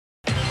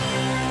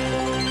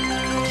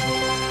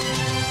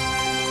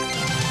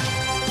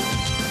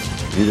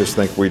You just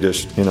think we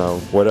just,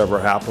 whatever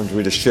happens,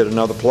 we just shit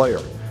another player.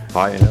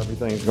 And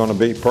everything's going to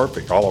be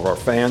perfect. All of our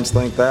fans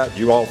think that.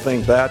 You all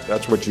think that.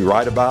 That's what you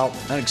write about.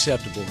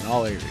 Unacceptable in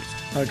all areas.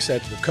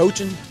 Unacceptable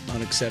coaching,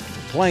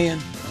 unacceptable playing,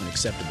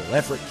 unacceptable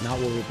effort, not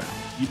what we're about.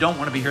 You don't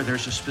want to be here.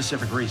 There's a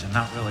specific reason.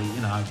 Not really,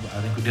 I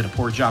think we did a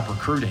poor job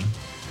recruiting.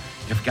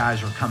 If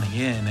guys are coming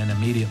in and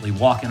immediately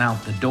walking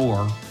out the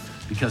door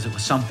because it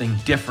was something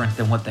different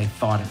than what they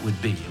thought it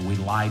would be. We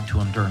lied to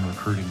them during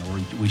recruiting, or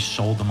we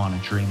sold them on a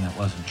dream that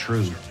wasn't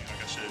true. Like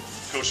I said,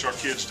 coach our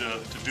kids to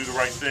do the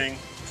right thing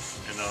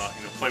and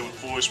play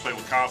with poise, play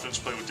with confidence,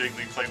 play with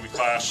dignity, play with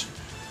class.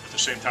 At the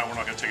same time, we're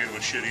not going to take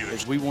anyone's shit either.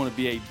 We want to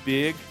be a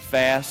big,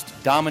 fast,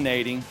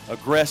 dominating,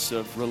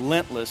 aggressive,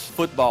 relentless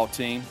football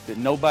team that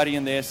nobody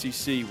in the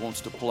SEC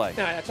wants to play.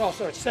 Now, that's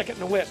also a second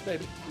in the West,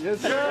 baby. Yes,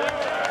 sir. Hey,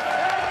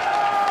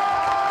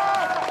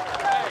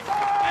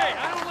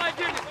 I don't like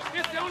getting it.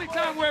 It's the only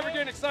time we're ever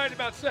getting excited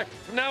about second.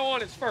 From now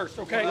on, it's first,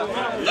 okay? All I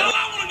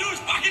want to do is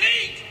fucking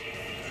eat.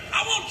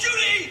 I want you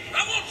to eat.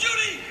 I want you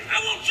to eat. I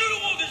want you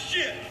to want this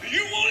shit. Do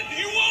you want it? Do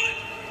you want it?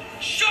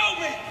 Show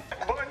me.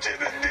 But you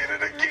done did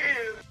it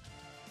again.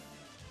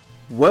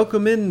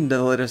 Welcome into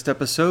the latest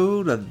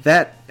episode of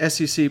That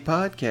SEC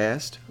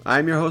Podcast.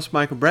 I'm your host,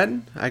 Michael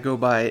Breton. I go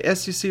by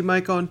SEC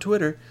Mike on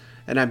Twitter,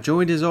 and I'm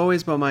joined as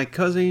always by my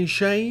cousin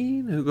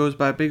Shane, who goes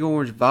by Big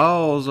Orange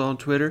Vols on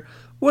Twitter.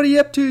 What are you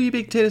up to, you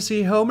big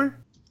Tennessee homer?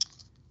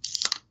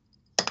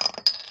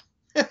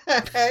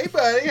 Hey,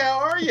 buddy, how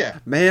are you?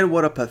 Man,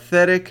 what a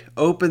pathetic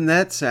open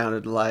that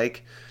sounded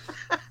like.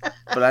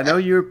 But I know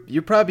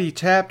you probably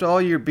tapped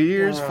all your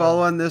beers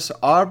following this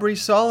Aubrey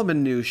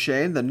Solomon news,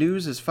 Shane. The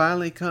news has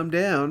finally come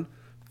down.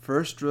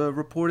 First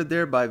reported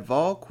there by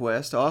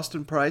VolQuest.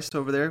 Austin Price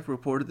over there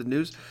reported the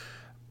news.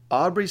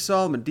 Aubrey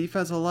Solomon,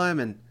 defensive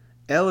lineman,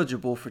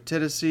 eligible for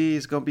Tennessee.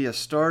 Is going to be a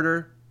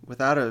starter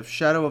without a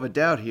shadow of a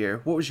doubt here.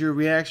 What was your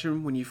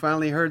reaction when you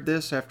finally heard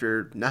this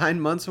after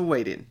 9 months of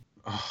waiting?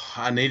 Oh,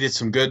 I needed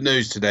some good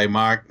news today,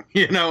 Mike.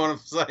 You know what I'm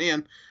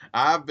saying?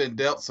 I've been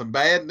dealt some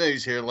bad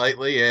news here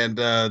lately, and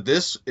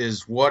this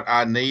is what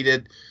I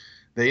needed.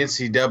 The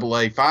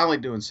NCAA finally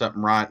doing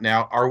something right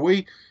now.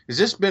 Has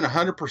this been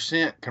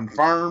 100%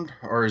 confirmed,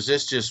 or is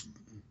this just?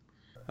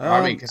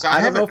 Because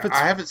I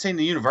haven't seen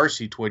the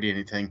university tweet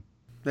anything.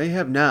 They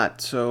have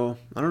not, so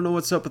I don't know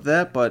what's up with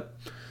that, but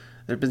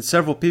there have been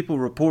several people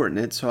reporting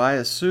it, so I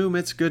assume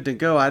it's good to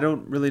go. I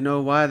don't really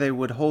know why they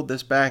would hold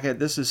this back.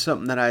 This is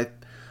something that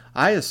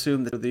I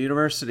assumed that the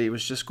university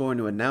was just going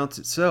to announce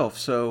itself.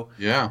 So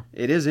yeah,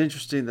 it is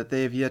interesting that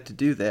they have yet to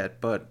do that.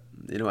 But,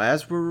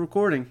 as we're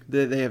recording,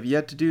 they have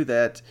yet to do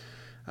that.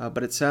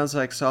 But it sounds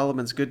like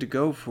Solomon's good to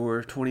go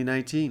for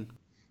 2019.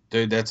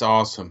 Dude, that's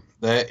awesome.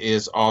 That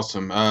is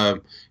awesome.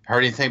 Heard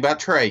anything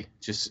about Trey?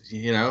 Just,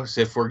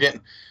 if we're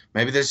getting,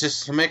 maybe there's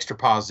just some extra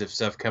positive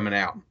stuff coming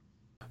out.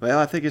 Well,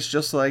 I think it's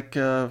just like,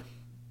 Pruitt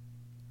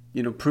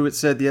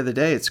said the other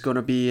day, it's going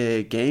to be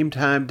a game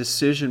time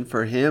decision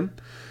for him.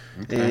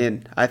 Okay.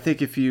 And I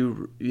think if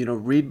you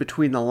read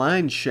between the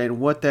lines, Shane,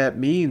 what that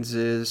means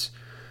is,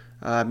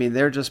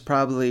 they're just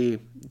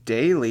probably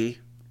daily,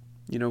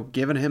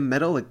 giving him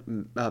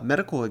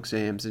medical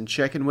exams and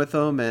checking with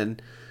him,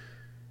 and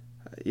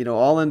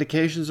all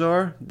indications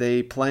are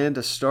they plan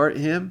to start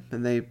him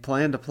and they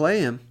plan to play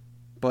him.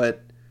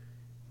 But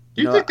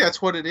do you think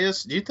that's what it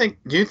is? Do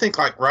you think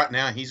like right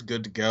now he's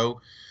good to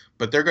go,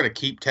 but they're going to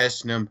keep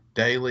testing him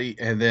daily,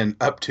 and then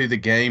up to the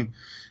game,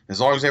 as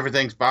long as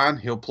everything's fine,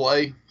 he'll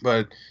play.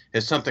 But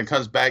if something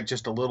comes back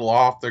just a little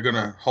off, they're going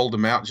to hold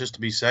him out just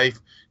to be safe.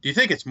 Do you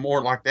think it's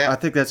more like that? I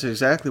think that's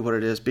exactly what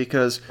it is,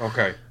 because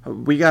okay,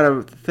 we got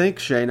to think,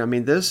 Shane.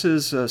 This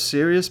is a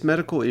serious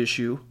medical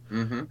issue.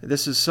 Mm-hmm.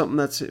 This is something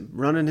that's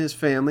running his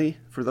family.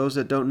 For those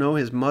that don't know,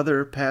 his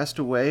mother passed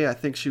away. I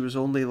think she was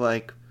only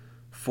like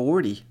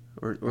 40.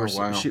 Or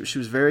wow. She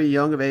was very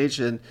young of age,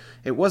 and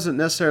it wasn't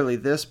necessarily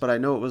this, but I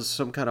know it was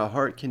some kind of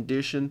heart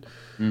condition.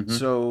 Mm-hmm.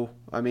 So,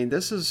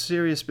 this is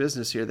serious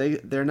business here.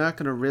 They're not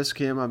going to risk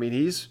him.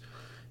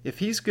 If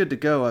he's good to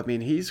go,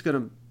 he's going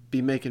to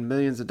be making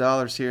millions of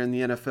dollars here in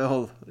the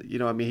NFL.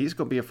 He's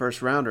going to be a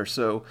first rounder.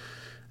 So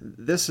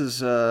this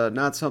is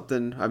not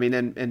something,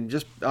 and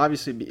just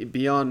obviously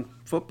beyond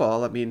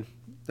football,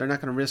 they're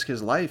not going to risk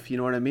his life. You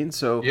know what I mean?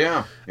 So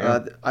yeah.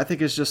 I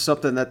think it's just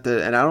something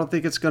and I don't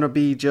think it's going to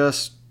be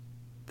just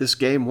this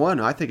game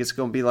one. I think it's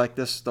going to be like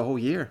this the whole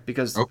year,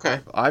 because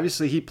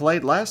obviously he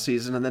played last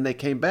season and then they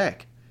came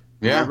back.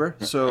 Remember?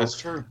 Yeah, so that's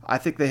true. I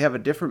think they have a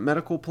different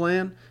medical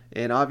plan,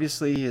 and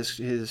obviously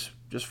his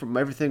just from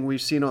everything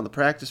we've seen on the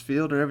practice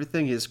field and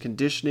everything, his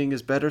conditioning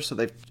is better. So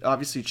they've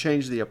obviously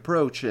changed the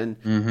approach,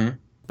 and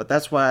but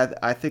that's why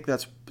I think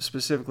that's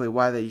specifically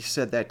why they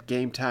said that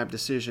game time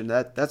decision.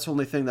 That's the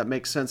only thing that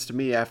makes sense to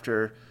me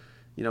after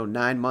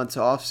 9 months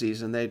off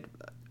season.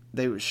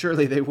 They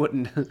surely they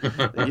wouldn't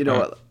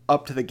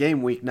up to the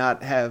game week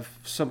not have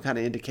some kind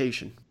of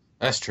indication.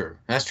 That's true.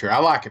 I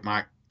like it,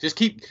 Mike. Just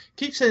keep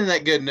sending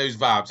that good news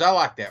vibes. I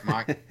like that,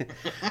 Mike.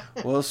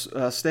 Well,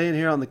 staying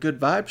here on the good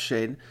vibes,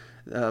 Shane,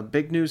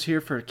 big news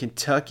here for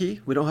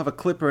Kentucky. We don't have a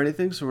clip or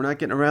anything, so we're not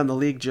getting around the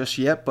league just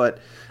yet, but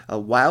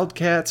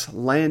Wildcats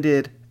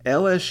landed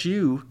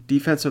LSU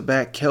defensive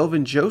back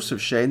Kelvin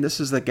Joseph. Shane, this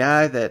is the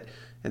guy that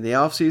in the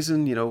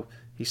offseason,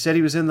 he said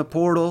he was in the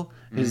portal.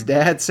 His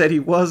dad said he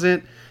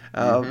wasn't.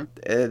 That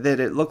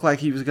it looked like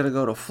he was going to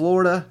go to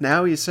Florida.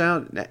 Now it's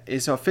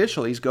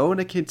official. He's going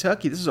to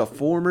Kentucky. This is a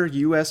former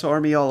U.S.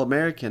 Army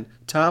All-American,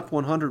 top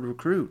 100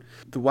 recruit.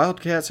 The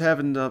Wildcats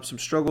having some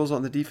struggles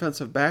on the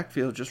defensive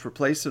backfield, just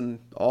replacing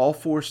all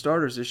 4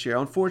 starters this year.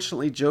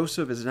 Unfortunately,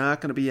 Joseph is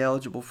not going to be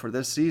eligible for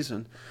this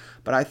season,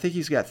 but I think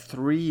he's got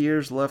 3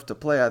 years left to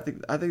play. I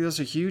think that's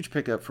a huge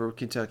pickup for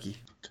Kentucky.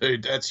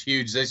 Dude, that's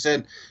huge. They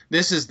said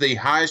this is the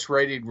highest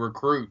rated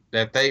recruit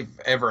that they've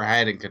ever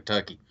had in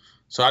Kentucky.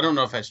 So I don't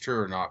know if that's true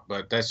or not,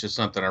 but that's just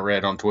something I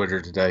read on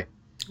Twitter today.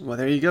 Well,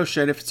 there you go,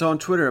 Shane. If it's on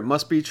Twitter, it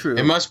must be true.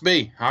 It must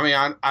be. I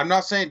mean, I'm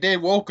not saying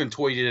Dan Wolken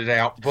tweeted it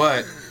out,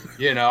 but,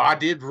 I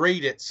did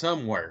read it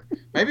somewhere.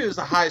 Maybe it was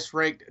the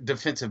highest-ranked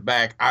defensive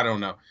back. I don't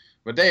know.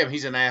 But, damn,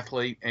 he's an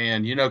athlete,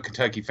 and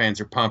Kentucky fans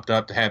are pumped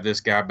up to have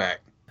this guy back.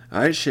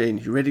 All right, Shane,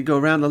 you ready to go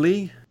around the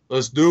league?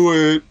 Let's do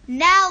it.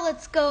 Now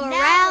let's go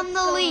around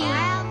the league.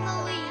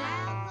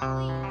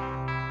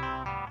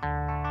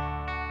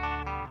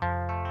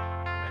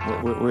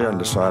 We hadn't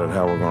decided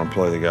how we're going to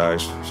play the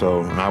guys,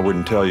 and I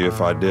wouldn't tell you if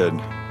I did.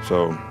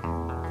 So,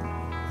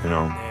 I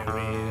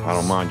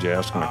don't mind you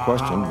asking a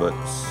question, but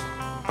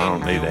I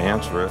don't need to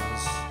answer it.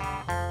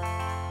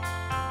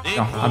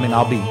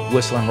 I'll be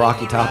whistling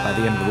Rocky Top by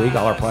the end of the week,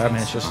 all our play.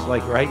 It's just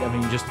like, right?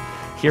 You just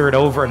hear it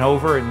over and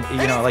over, and,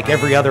 like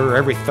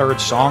every third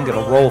song,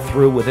 it'll roll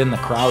through within the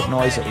crowd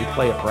noise that we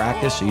play at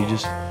practice, so you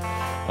just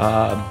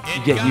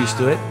you get used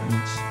to it.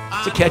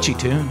 It's a catchy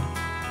tune,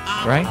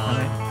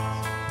 right?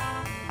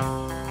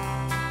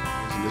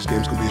 This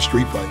game's going to be a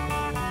street fight.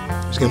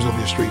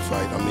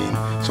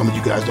 Some of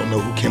you guys don't know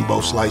who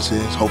Kimbo Slice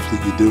is. Hopefully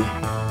you do.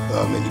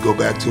 And you go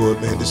back to it,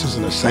 man, this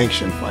isn't a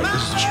sanctioned fight.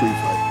 This is a street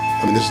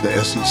fight. This is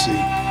the SEC.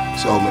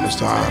 So, man, it's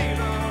time.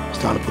 It's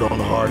time to put on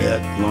the hard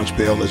hat, lunch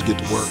pail, let's get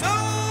to work.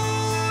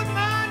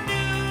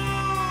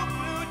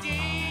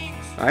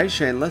 All right,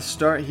 Shane, let's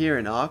start here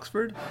in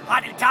Oxford.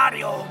 Hotty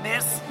toddy, Ole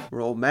Miss.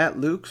 Where old Matt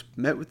Luke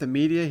met with the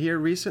media here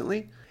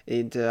recently.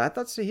 And I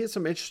thought he had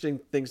some interesting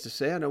things to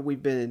say. I know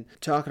we've been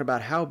talking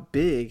about how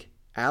big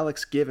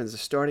Alex Givens, the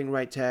starting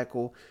right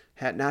tackle,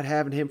 not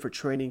having him for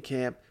training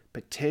camp,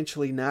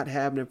 potentially not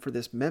having him for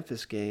this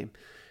Memphis game.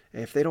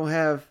 If they don't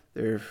have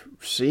their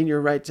senior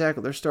right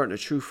tackle, they're starting a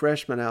true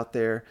freshman out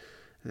there.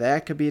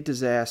 That could be a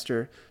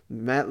disaster.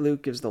 Matt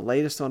Luke gives the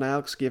latest on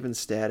Alex Givens'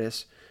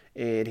 status.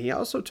 And he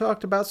also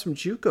talked about some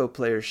JUCO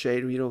players,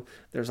 Shade.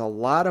 There's a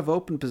lot of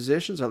open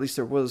positions, at least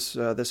there was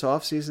this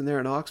offseason there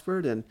in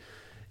Oxford. And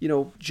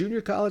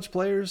junior college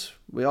players,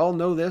 we all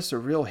know this, are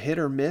real hit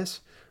or miss,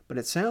 but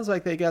it sounds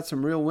like they got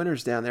some real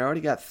winners down there.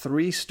 Already got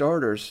 3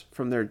 starters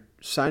from their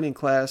signing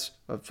class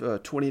of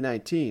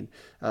 2019.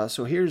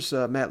 So here's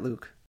Matt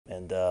Luke.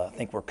 And I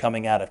think we're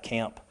coming out of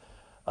camp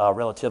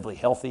relatively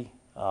healthy.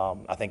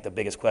 I think the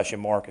biggest question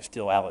mark is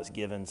still Alex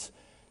Givens,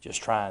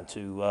 just trying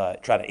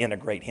to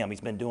integrate him.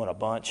 He's been doing a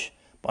bunch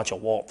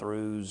of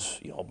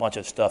walkthroughs, a bunch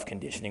of stuff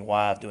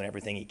conditioning-wise, doing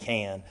everything he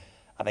can.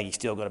 I think he's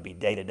still going to be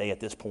day-to-day at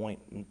this point,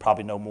 and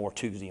probably no more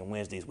Tuesday and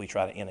Wednesday as we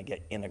try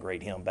to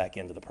integrate him back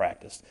into the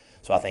practice.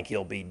 So I think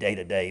he'll be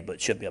day-to-day, but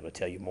should be able to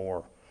tell you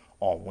more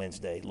on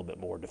Wednesday, a little bit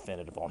more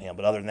definitive on him.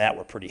 But other than that,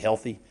 we're pretty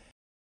healthy.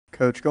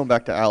 Coach, going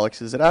back to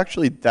Alex, is it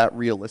actually that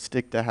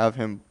realistic to have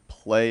him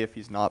play if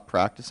he's not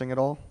practicing at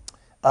all?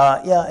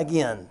 Yeah,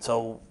 again,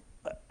 so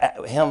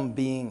him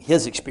being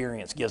his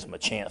experience gives him a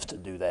chance to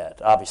do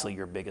that. Obviously,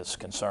 your biggest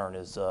concern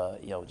is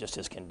just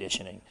his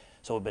conditioning.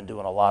 So we've been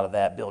doing a lot of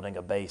that, building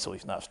a base so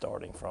he's not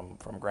starting from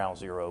ground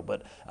zero.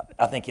 But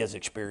I think his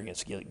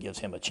experience gives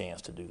him a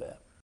chance to do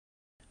that.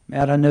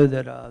 Matt, I know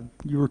that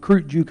you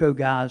recruit JUCO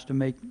guys to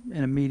make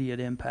an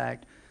immediate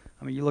impact.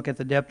 You look at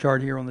the depth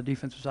chart here on the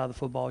defensive side of the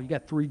football. You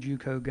got 3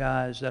 JUCO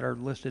guys that are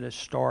listed as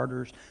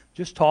starters.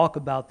 Just talk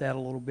about that a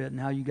little bit and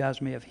how you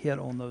guys may have hit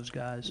on those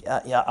guys.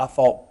 Yeah, I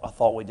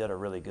thought we did a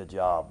really good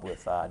job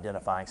with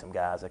identifying some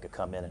guys that could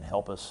come in and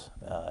help us.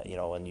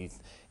 And you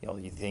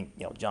think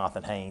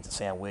Jonathan Haynes and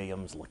Sam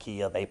Williams,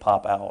 Lakia, they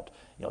pop out.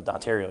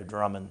 Dontario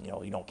Drummond.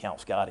 You don't count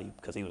Scotty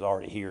because he was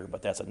already here,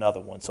 but that's another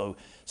one. So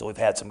we've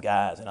had some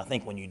guys, and I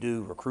think when you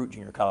do recruit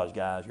junior college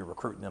guys, you're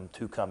recruiting them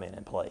to come in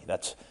and play.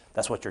 That's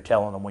what you're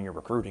telling them when you're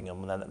recruiting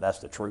them, and that's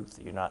the truth.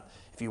 You're not,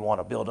 if you want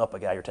to build up a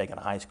guy, you're taking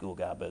a high school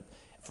guy, but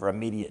for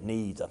immediate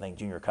needs, I think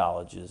junior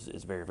college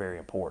is very, very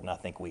important. I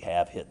think we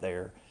have hit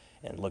there,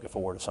 and looking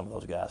forward to some of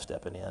those guys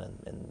stepping in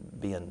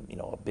and being,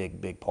 a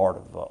big part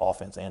of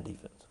offense and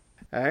defense.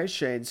 All right,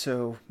 Shane.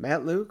 So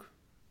Matt Luke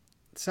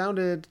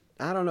sounded,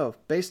 I don't know,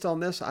 based on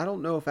this, I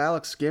don't know if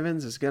Alex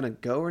Givens is going to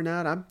go or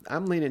not.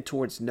 I'm leaning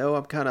towards no.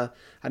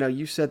 I know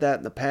you said that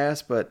in the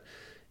past, but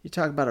you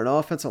talk about an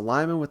offensive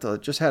lineman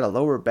just had a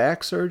lower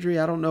back surgery.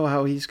 I don't know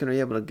how he's going to be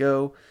able to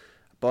go.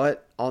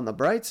 But on the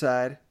bright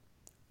side,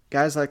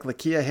 guys like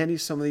Lakia Henney,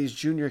 some of these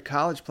junior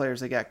college players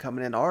they got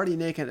coming in, already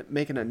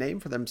making a name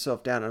for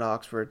themselves down at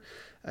Oxford.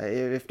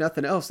 If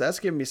nothing else, that's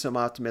giving me some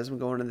optimism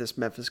going into this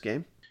Memphis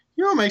game.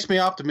 You know what makes me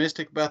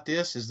optimistic about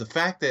this is the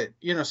fact that,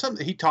 something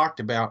that he talked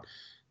about,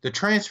 the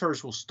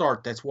transfers will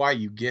start. That's why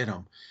you get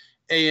them.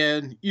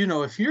 And,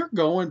 if you're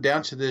going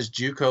down to this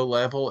JUCO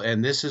level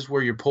and this is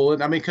where you're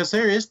pulling, because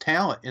there is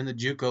talent in the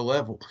JUCO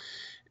level.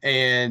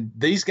 And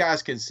these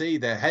guys can see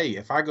that, hey,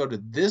 if I go to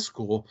this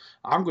school,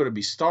 I'm going to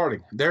be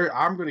starting.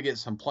 I'm going to get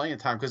some playing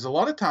time, because a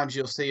lot of times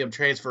you'll see them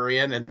transfer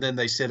in and then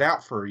they sit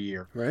out for a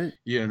year. Right.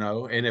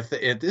 And if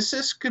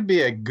this could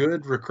be a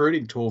good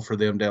recruiting tool for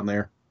them down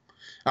there.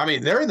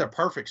 They're in the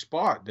perfect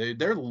spot, dude.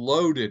 They're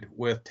loaded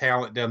with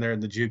talent down there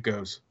in the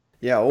JUCOs.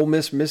 Yeah, Ole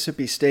Miss,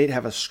 Mississippi State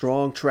have a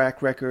strong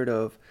track record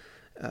of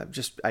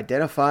just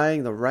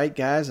identifying the right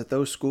guys at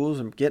those schools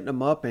and getting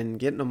them up and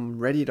getting them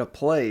ready to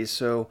play.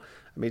 So,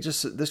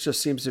 this just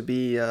seems to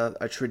be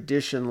a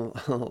tradition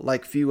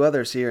like few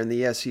others here in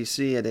the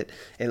SEC, and it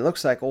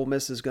looks like Ole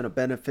Miss is going to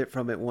benefit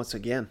from it once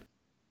again.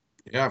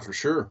 Yeah, for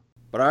sure.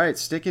 But all right,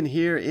 sticking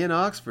here in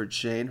Oxford,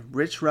 Shane,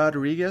 Rich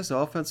Rodriguez, the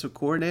offensive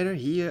coordinator,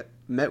 he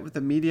met with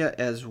the media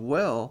as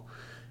well.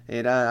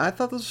 And I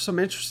thought this was some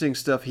interesting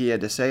stuff he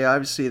had to say.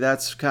 Obviously,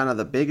 that's kind of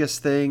the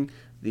biggest thing,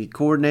 the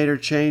coordinator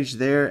change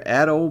there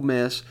at Ole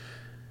Miss.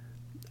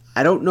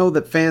 I don't know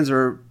that fans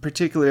are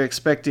particularly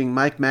expecting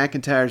Mike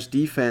McIntyre's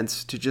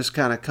defense to just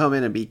kind of come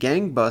in and be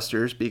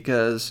gangbusters,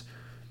 because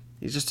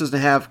he just doesn't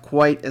have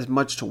quite as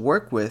much to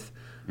work with.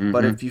 Mm-hmm.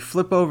 But if you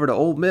flip over to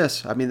Ole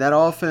Miss, that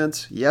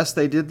offense, yes,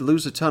 they did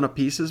lose a ton of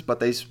pieces, but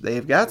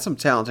they've got some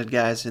talented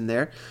guys in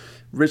there.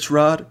 Rich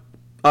Rod,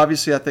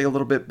 obviously, I think a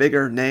little bit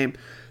bigger name.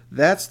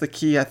 That's the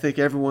key. I think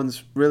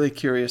everyone's really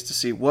curious to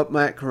see what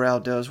Matt Corral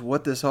does,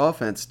 what this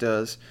offense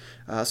does.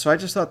 So I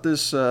just thought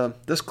this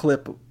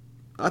clip,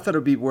 I thought it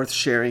would be worth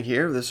sharing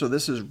here. So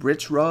this is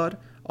Rich Rod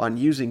on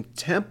using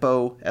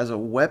tempo as a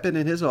weapon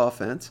in his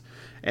offense,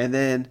 and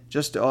then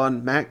just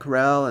on Matt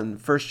Corral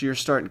and first-year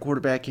starting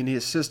quarterback in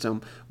his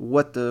system,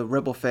 what the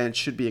Rebel fans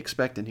should be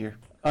expecting here.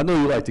 I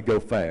know you like to go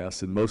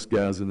fast, and most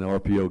guys in the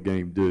RPO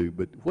game do,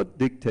 but what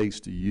dictates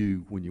to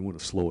you when you want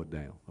to slow it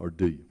down, or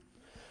do you?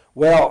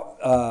 Well,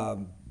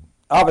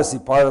 obviously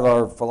part of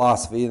our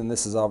philosophy, and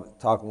this is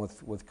talking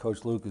with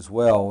Coach Luke as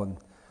well, and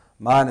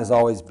mine has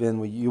always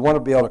been you want to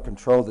be able to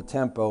control the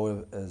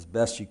tempo as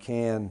best you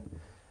can,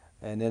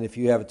 and then if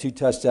you have a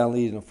 2-touchdown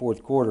lead in the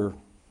fourth quarter,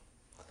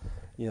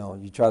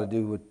 you try to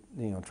do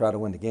try to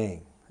win the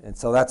game. And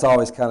so that's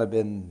always kind of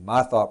been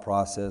my thought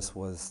process,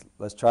 was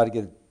let's try to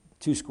get a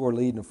 2-score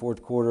lead in the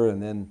fourth quarter,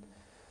 and then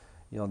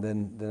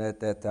at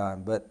that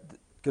time. But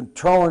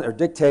controlling or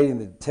dictating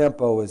the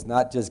tempo is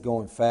not just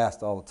going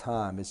fast all the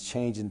time. It's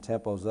changing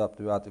tempos up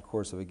throughout the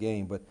course of a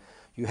game. But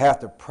you have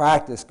to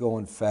practice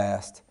going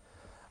fast.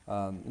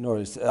 I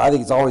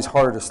think it's always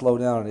harder to slow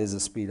down than it is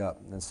to speed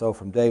up. And so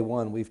from day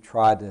one, we've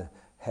tried to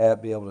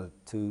be able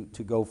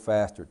to go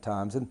faster at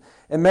times.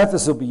 And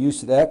Memphis will be used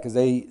to that, because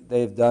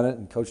they've done it,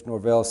 and Coach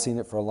Norvell has seen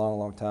it for a long,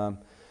 long time.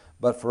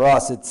 But for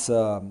us, it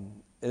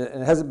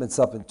hasn't been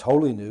something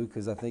totally new,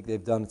 because I think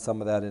they've done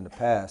some of that in the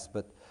past.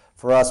 But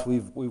for us,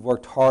 we've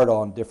worked hard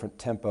on different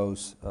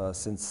tempos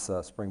since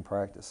spring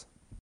practice.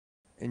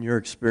 In your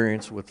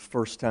experience with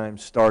first-time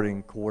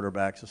starting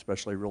quarterbacks,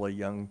 especially really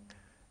young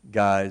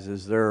guys,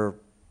 has there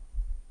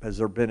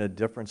been a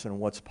difference in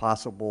what's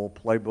possible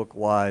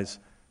playbook-wise,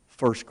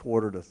 first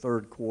quarter to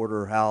third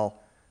quarter? How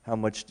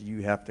much do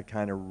you have to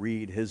kind of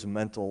read his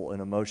mental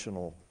and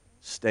emotional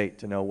state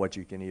to know what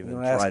you can even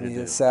try to do? Ask me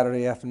this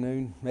Saturday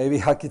afternoon,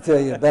 maybe I could tell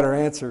you a better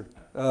answer.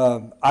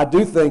 I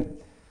do think,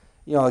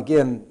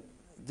 again,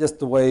 just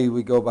the way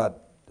we go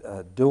about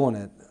doing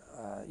it,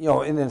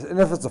 and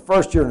if it's the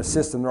first year in the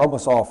system, they're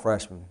almost all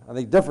freshmen. I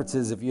think the difference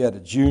is if you had a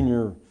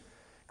junior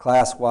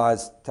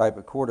class-wise type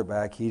of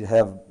quarterback, he'd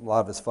have a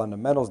lot of his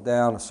fundamentals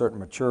down, a certain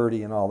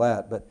maturity and all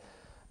that. But,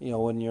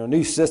 when you're a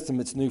new system,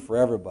 it's new for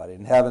everybody.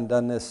 And having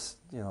done this,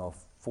 4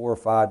 or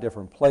 5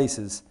 different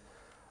places,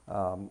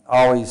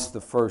 always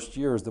the first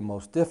year is the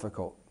most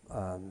difficult.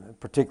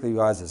 Particularly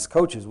as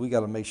coaches, we got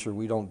to make sure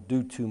we don't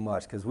do too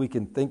much, because we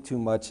can think too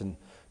much and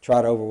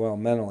try to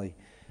overwhelm mentally.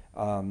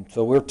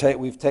 So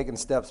we've taken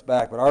steps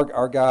back, but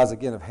our guys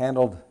again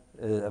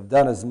have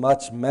done as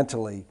much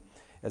mentally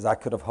as I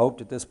could have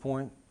hoped at this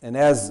point. And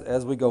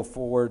as we go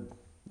forward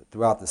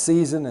throughout the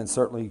season, and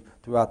certainly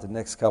throughout the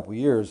next couple of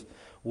years,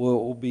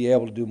 we'll be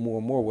able to do more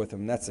and more with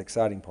them. And that's the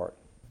exciting part.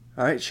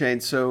 All right, Shane.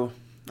 So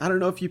I don't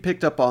know if you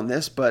picked up on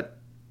this, but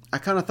I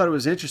kind of thought it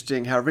was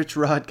interesting how Rich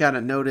Rod kind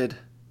of noted,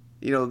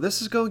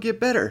 this is going to get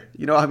better.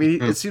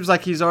 It seems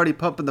like he's already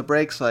pumping the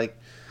brakes, like,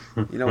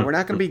 we're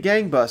not going to be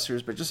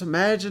gangbusters, but just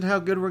imagine how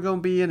good we're going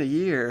to be in a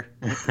year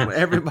with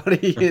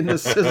everybody in the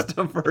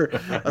system for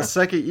a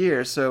second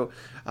year. So,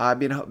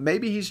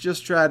 maybe he's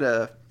just trying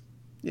to,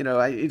 he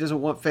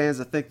doesn't want fans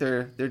to think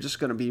they're just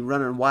going to be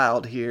running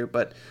wild here,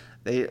 but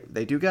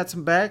they do got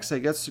some backs. They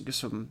got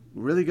some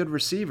really good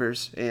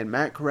receivers, and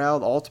Matt Corral,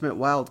 the ultimate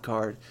wild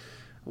card.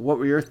 what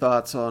were your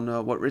thoughts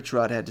on what Rich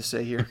Rod had to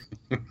say here?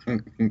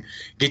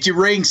 Get your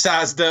ring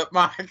sized up,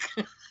 Mike.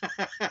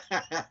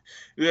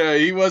 Yeah,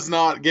 he was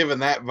not giving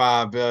that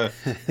vibe.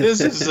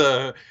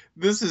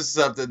 This is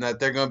something that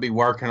they're going to be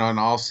working on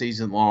all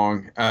season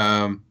long.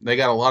 They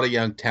got a lot of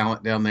young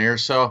talent down there.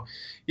 So,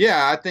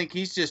 yeah, I think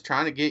he's just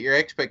trying to get your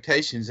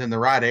expectations in the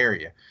right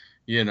area.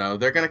 You know,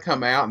 they're going to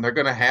come out and they're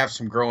going to have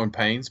some growing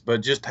pains,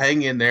 but just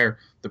hang in there.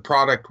 The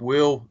product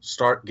will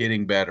start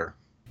getting better.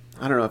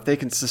 I don't know if they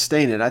can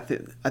sustain it. I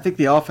think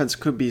the offense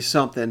could be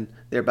something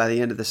there by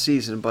the end of the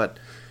season, but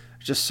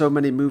just so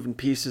many moving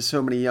pieces,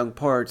 so many young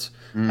parts.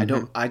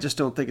 Mm-hmm. I just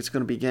don't think it's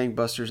going to be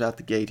gangbusters out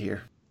the gate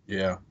here.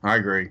 Yeah, I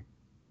agree.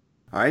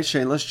 All right,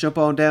 Shane, let's jump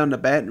on down to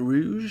Baton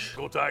Rouge.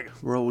 Go Tigers.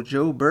 Where old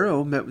Joe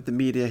Burrow met with the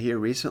media here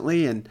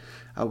recently, and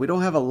we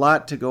don't have a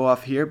lot to go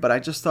off here, but I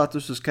just thought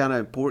this was kind of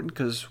important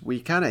because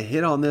we kind of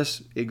hit on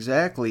this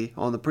exactly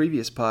on the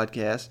previous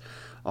podcast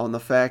on the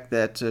fact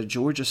that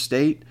Georgia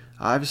State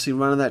obviously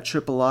running that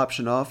triple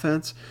option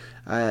offense.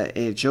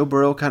 And Joe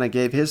Burrow kind of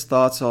gave his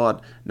thoughts on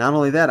not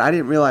only that. I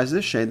didn't realize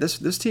this, Shane.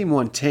 This team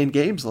won 10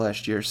 games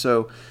last year,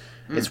 so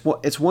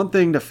it's one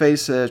thing to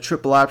face a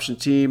triple option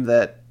team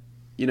that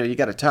you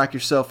got to talk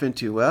yourself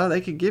into. Well, they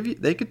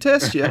could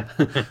test you,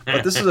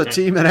 but this is a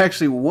team that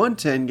actually won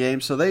 10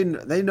 games, so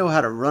they know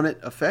how to run it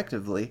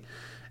effectively.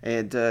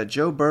 And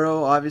Joe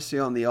Burrow, obviously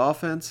on the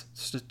offense,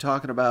 just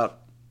talking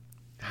about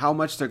how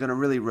much they're going to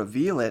really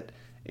reveal it.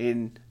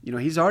 And,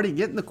 he's already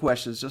getting the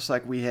questions just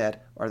like we had.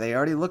 Are they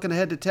already looking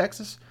ahead to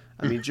Texas?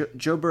 I mean,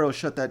 Joe Burrow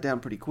shut that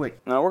down pretty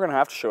quick. No, we're going to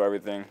have to show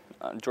everything.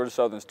 Georgia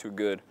Southern's too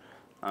good.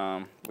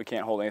 We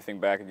can't hold anything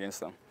back against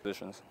them.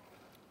 Positions.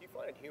 Do you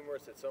find it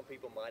humorous that some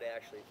people might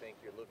actually think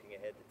you're looking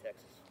ahead to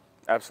Texas?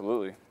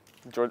 Absolutely.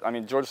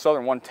 Georgia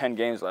Southern won 10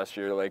 games last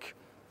year. Like,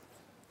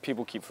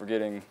 people keep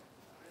forgetting,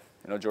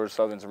 Georgia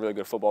Southern's a really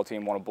good football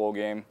team, won a bowl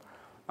game.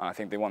 I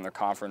think they won their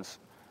conference.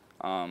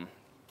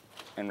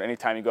 And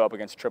anytime you go up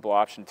against a triple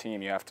option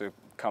team, you have to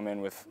come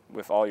in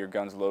with all your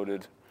guns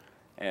loaded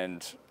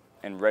and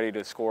ready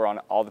to score on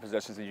all the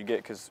possessions that you get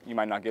because you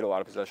might not get a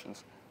lot of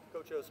possessions.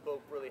 Coach O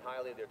spoke really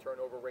highly of their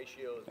turnover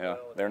ratio as well.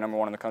 Yeah, they're number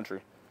one in the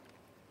country.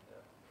 Yeah.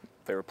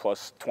 They were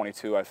plus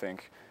 22, I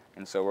think.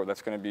 And so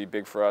that's going to be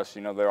big for us.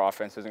 Their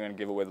offense isn't going to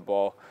give away the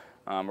ball.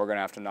 We're going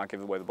to have to not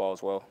give away the ball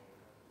as well.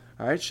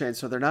 All right, Shane,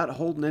 so they're not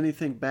holding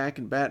anything back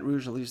in Baton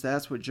Rouge. At least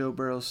that's what Joe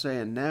Burrow's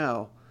saying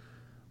now.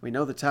 We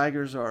know the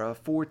Tigers are a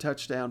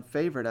 4-touchdown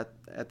favorite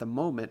at the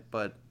moment,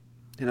 but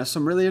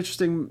some really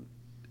interesting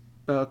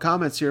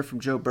comments here from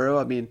Joe Burrow.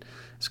 I mean,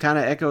 this kind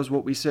of echoes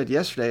what we said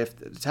yesterday. If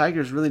the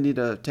Tigers really need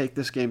to take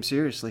this game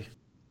seriously.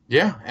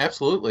 Yeah,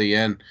 absolutely.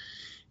 And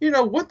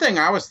one thing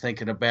I was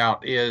thinking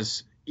about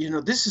is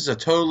this is a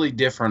totally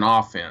different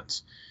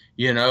offense.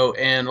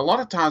 And a lot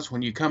of times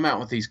when you come out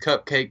with these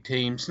cupcake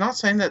teams, not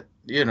saying that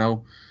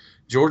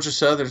Georgia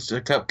Southern's a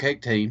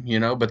cupcake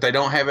team, but they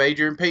don't have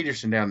Adrian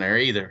Peterson down there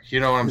either. You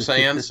know what I'm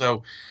saying?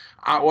 So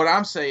what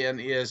I'm saying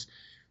is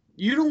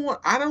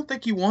I don't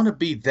think you want to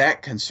be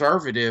that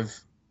conservative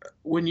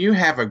when you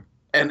have an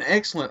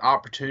excellent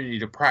opportunity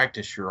to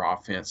practice your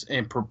offense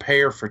and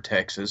prepare for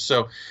Texas.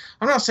 So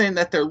I'm not saying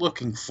that they're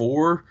looking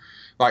forward,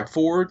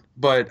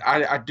 but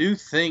I do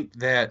think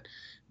that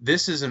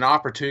this is an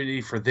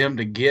opportunity for them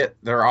to get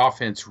their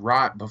offense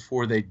right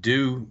before they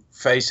do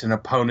face an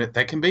opponent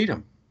that can beat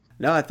them.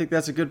 No, I think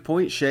that's a good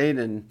point, Shane.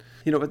 And,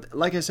 but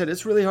like I said,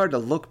 it's really hard to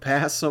look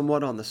past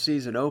someone on the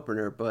season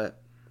opener.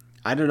 But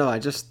I don't know.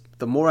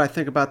 The more I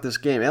think about this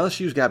game,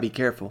 LSU's got to be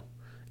careful.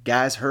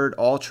 Guys hurt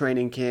all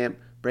training camp,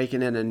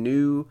 breaking in a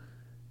new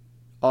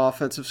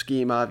offensive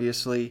scheme,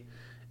 obviously.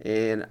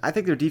 And I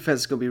think their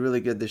defense is going to be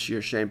really good this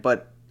year, Shane.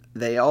 But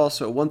they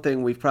also, one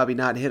thing we've probably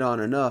not hit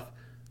on enough,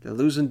 they're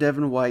losing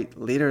Devin White,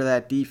 leader of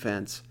that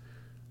defense.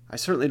 I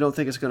certainly don't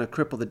think it's going to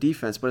cripple the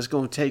defense, but it's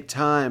going to take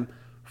time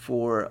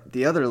for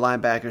the other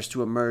linebackers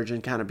to emerge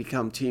and kind of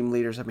become team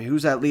leaders. I mean,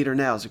 who's that leader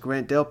now? Is it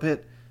Grant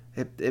Delpit?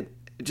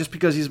 Just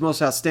because he's the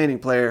most outstanding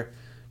player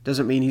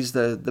doesn't mean he's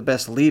the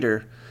best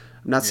leader.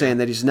 I'm not saying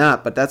that he's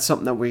not, but that's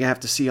something that we have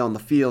to see on the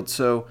field.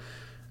 So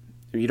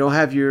you don't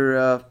have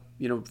your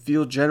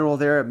field general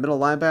there at middle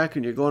linebacker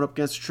and you're going up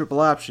against a triple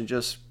option.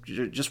 Just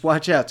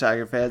watch out,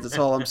 Tiger fans. That's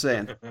all I'm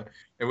saying.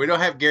 And we don't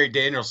have Gary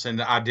Danielson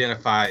to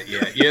identify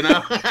it yet,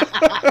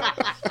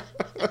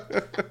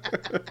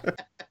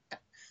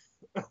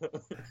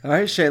 All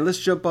right, Shane, let's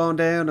jump on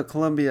down to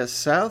Columbia,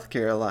 South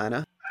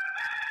Carolina.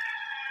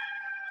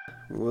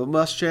 Will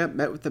Muschamp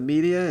met with the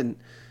media, and,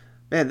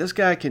 man, this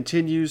guy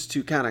continues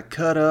to kind of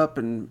cut up.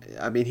 And,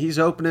 I mean, he's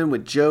opening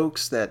with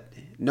jokes that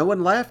no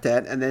one laughed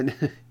at, and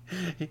then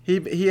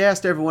he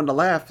asked everyone to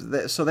laugh,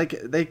 so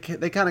they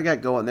kind of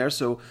got going there.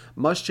 So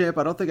Muschamp,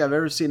 I don't think I've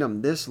ever seen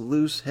him this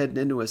loose heading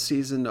into a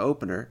season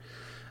opener.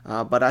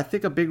 But I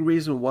think a big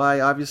reason why,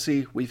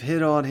 obviously, we've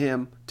hit on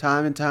him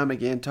time and time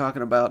again,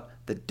 talking about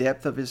the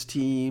depth of his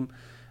team,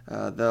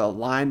 the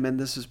linemen.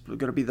 This is going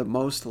to be the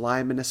most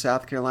linemen that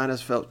South Carolina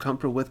has felt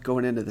comfortable with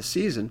going into the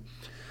season.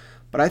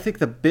 But I think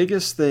the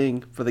biggest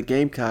thing for the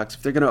Gamecocks,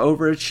 if they're going to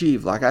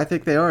overachieve, like I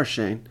think they are,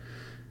 Shane,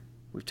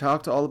 we've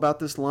talked all about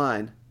this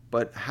line.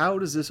 but how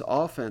does this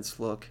offense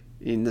look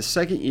in the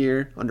second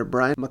year under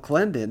Brian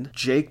McClendon?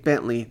 Jake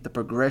Bentley, the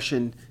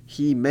progression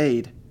he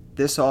made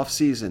this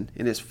offseason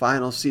in his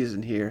final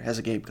season here as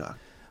a Gamecock.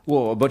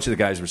 Well, a bunch of the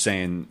guys were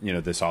saying,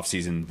 this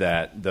offseason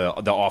that the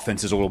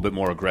offense is a little bit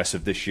more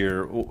aggressive this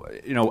year.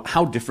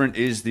 How different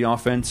is the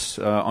offense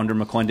under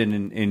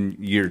McClendon in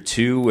year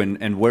two,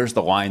 and where's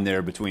the line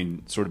there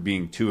between sort of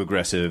being too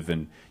aggressive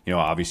and,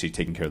 obviously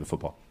taking care of the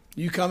football?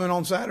 You coming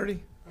on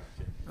Saturday?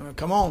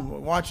 Come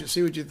on, watch it,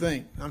 see what you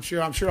think. I'm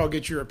sure I'll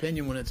get your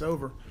opinion when it's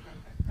over.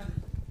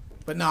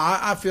 But no,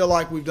 I feel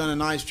like we've done a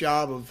nice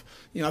job of,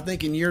 I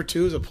think in year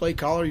two as a play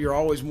caller, you're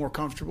always more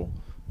comfortable,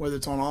 whether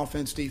it's on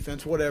offense,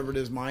 defense, whatever it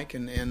is, Mike.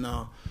 And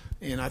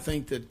I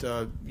think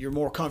that you're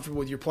more comfortable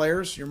with your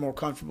players. You're more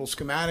comfortable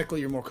schematically.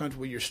 You're more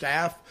comfortable with your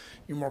staff.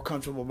 You're more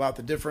comfortable about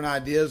the different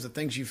ideas, the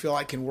things you feel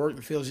like can work,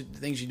 the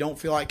things you don't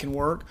feel like can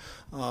work,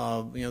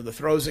 the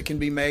throws that can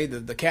be made,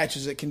 the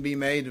catches that can be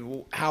made,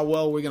 how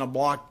well we're going to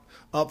block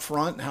up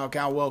front,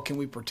 how well can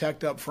we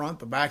protect up front,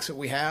 the backs that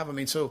we have.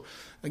 So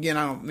again,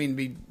 I don't mean to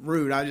be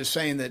rude. I'm just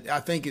saying that I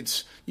think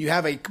you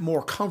have a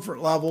more comfort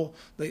level.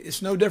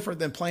 It's no different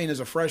than playing as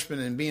a freshman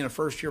and being a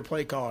first-year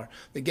play caller.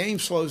 The game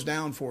slows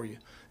down for you,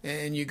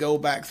 and you go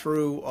back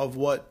through of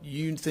what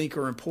you think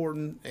are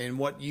important and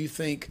what you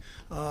think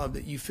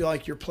that you feel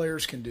like your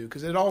players can do,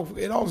 because it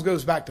always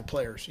goes back to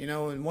players.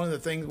 And one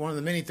of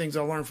the many things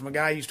I learned from a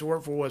guy I used to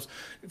work for was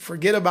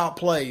forget about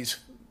plays.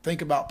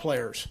 Think about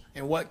players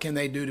and what can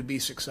they do to be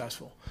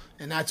successful.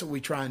 And that's what we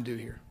try and do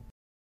here.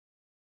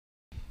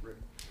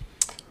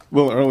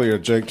 Well, earlier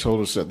Jake told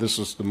us that this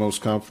is the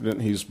most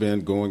confident he's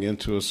been going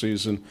into a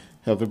season.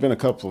 Have there been a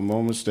couple of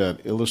moments that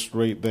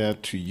illustrate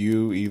that to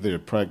you, either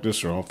at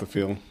practice or off the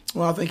field?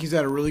 Well, I think he's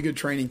had a really good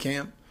training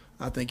camp.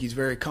 I think he's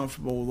very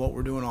comfortable with what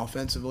we're doing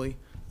offensively.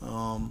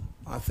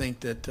 I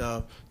think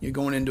that you're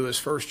going into his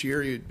first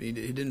year, he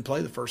didn't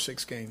play the first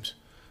 6 games.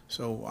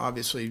 So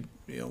obviously,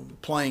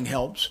 playing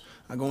helps.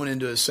 Going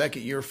into his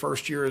second year,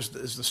 first year as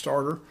the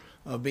starter,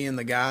 being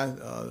the guy.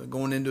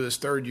 Going into his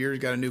third year, he's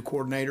got a new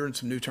coordinator and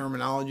some new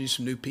terminology,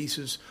 some new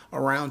pieces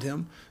around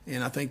him.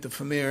 And I think the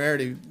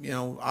familiarity,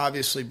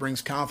 obviously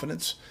brings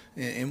confidence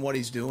in what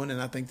he's doing.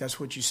 And I think that's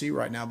what you see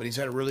right now. But he's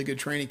had a really good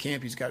training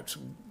camp. He's got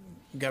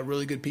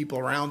really good people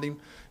around him.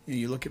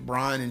 You look at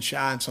Brian and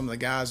Shai and some of the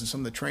guys in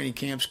some of the training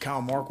camps.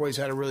 Kyle Markway's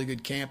had a really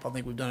good camp. I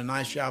think we've done a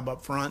nice job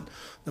up front.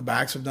 The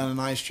backs have done a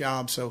nice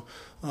job. So,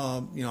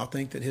 I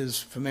think that his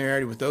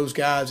familiarity with those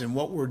guys and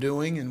what we're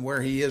doing and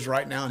where he is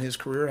right now in his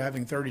career,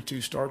 having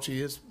 32 starts,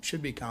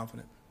 should be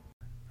confident.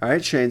 All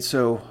right, Shane.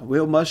 So,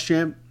 Will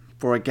Muschamp,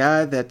 for a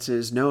guy that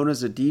is known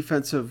as a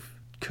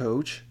defensive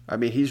coach,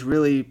 he's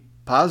really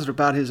positive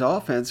about his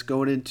offense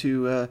going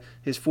into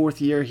his 4th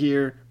year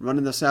here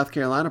running the South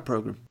Carolina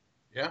program.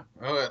 Yeah,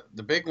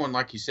 the big one,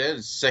 like you said,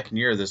 is second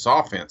year of this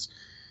offense.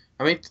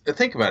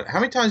 Think about it. How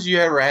many times have you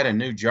ever had a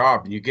new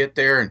job and you get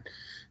there and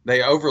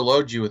they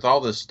overload you with all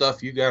this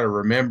stuff you got to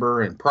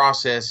remember and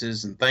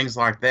processes and things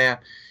like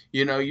that?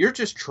 You're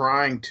just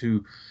trying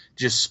to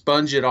just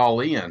sponge it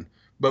all in.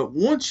 But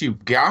once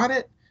you've got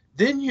it,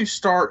 then you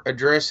start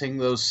addressing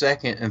those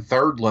second and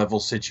third level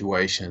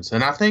situations.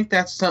 And I think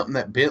that's something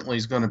that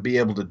Bentley's going to be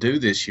able to do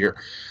this year.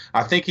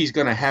 I think he's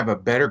going to have a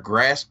better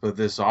grasp of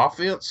this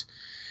offense.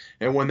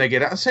 And when they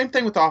get out, same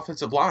thing with the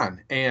offensive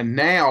line, and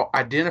now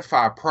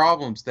identify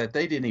problems that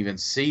they didn't even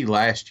see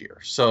last year.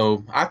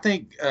 So I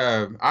think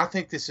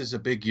this is a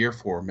big year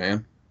for him,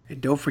 man.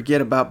 And don't forget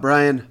about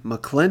Brian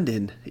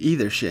McClendon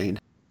either, Shane.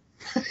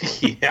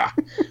 Yeah,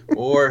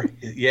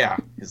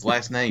 his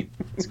last name.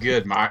 It's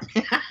good, Mike.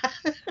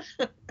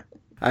 All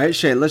right,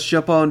 Shane, let's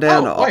jump on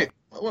down. Wait,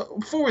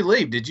 before we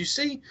leave, did you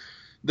see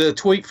the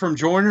tweet from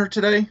Joyner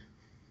today?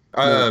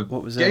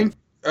 What was that?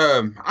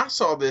 I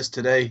saw this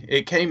today.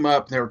 It came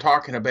up. They were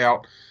talking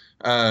about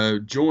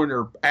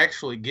Joyner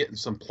actually getting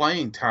some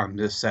playing time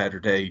this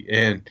Saturday.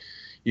 And,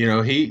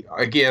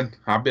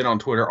 I've been on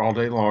Twitter all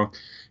day long.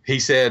 He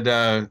said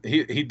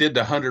he did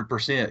the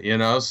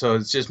 100%, so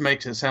it just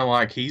makes it sound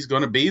like he's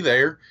going to be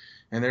there.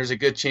 And there's a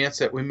good chance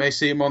that we may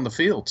see him on the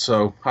field.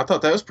 So I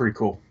thought that was pretty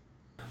cool.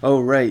 Oh,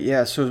 right.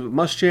 Yeah. So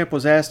Muschamp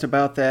was asked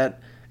about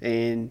that.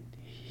 And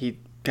he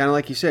kind of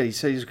like you said, he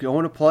said he's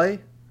going to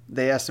play.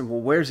 They asked him,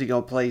 well, where's he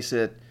going to play? He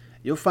said,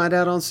 you'll find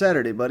out on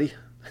Saturday, buddy.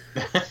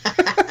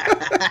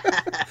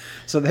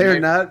 So they're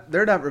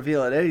not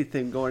revealing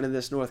anything going in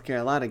this North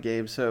Carolina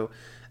game. So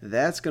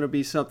that's going to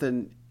be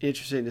something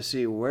interesting to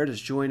see. Where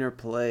does Joyner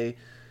play?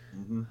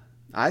 Mm-hmm.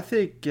 I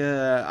think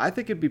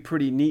it'd be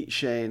pretty neat,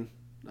 Shane.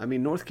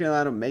 North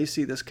Carolina may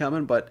see this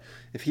coming, but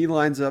if he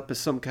lines up as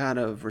some kind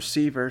of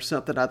receiver or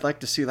something, I'd like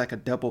to see like a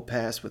double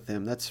pass with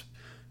him. That's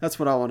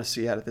what I want to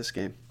see out of this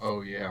game.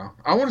 Oh yeah,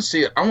 I want to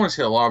see it. I want to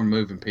see a lot of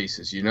moving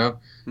pieces.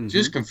 Mm-hmm.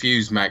 Just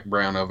confuse Mac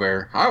Brown over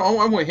there. I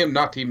want him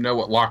not to even know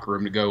what locker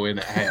room to go in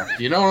at half.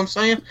 You know what I'm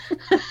saying?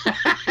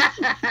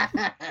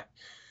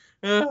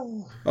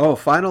 Oh,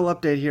 final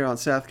update here on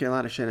South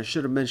Carolina, Shane. I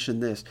should have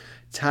mentioned this.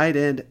 Tight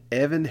end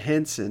Evan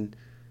Henson,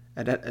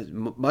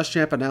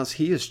 Muschamp announced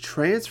he is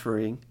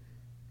transferring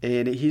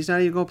and he's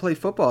not even going to play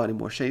football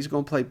anymore. Shane's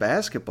going to play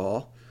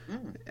basketball,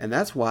 and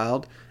that's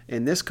wild.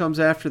 And this comes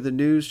after the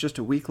news just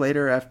a week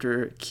later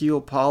after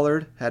Keel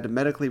Pollard had to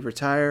medically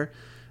retire.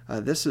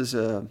 This is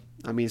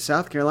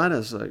South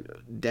Carolina's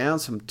down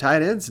some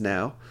tight ends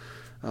now,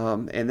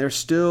 and they're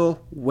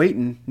still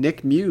waiting.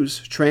 Nick Muse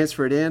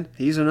transferred in.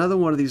 He's another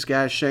one of these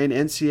guys, Shane,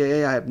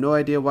 NCAA. I have no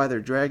idea why they're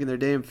dragging their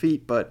damn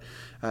feet, but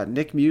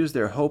Nick Muse,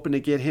 they're hoping to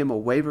get him a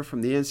waiver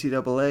from the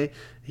NCAA.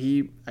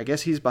 I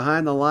guess he's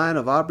behind the line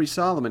of Aubrey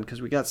Solomon,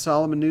 because we got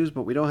Solomon news,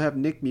 but we don't have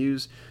Nick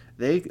Muse.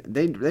 They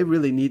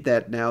really need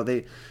that now.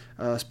 They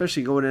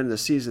especially going into the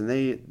season,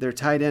 their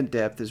tight end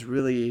depth is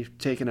really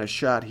taking a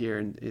shot here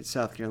in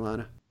South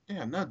Carolina.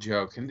 Yeah, no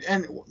joke.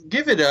 And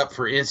give it up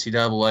for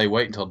NCAA.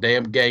 Wait until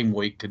damn game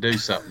week to do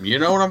something. You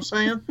know what I'm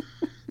saying?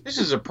 This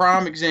is a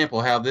prime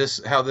example how this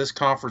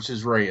conference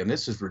is ran.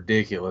 This is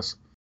ridiculous.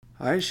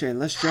 All right, Shane,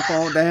 let's jump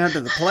on down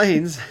to the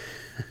Plains.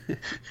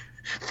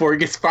 Before he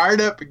gets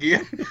fired up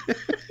again.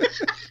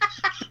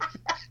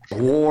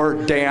 War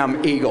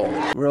damn eagle.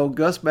 Where old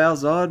Gus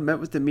Malzahn met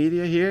with the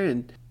media here,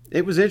 and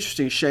it was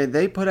interesting, Shane.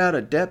 They put out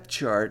a depth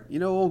chart. You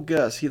know, old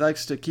Gus, he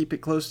likes to keep it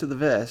close to the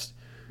vest.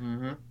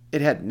 Mm-hmm.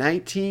 It had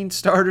 19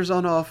 starters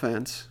on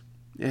offense.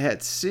 It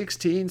had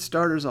 16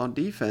 starters on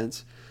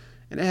defense.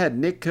 And it had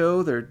Nick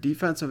Coe, their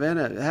defensive end.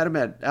 It had him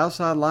at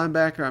outside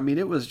linebacker. I mean,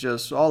 it was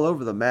just all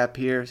over the map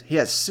here. He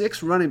had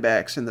 6 running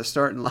backs in the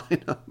starting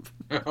lineup.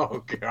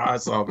 Oh, God, I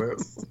saw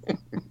this.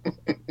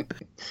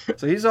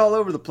 So he's all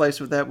over the place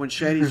with that one,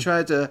 Shane.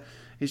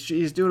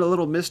 He's doing a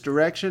little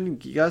misdirection.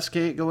 Gus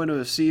can't go into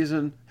a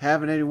season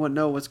having anyone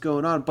know what's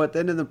going on. But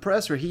then in the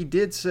presser, he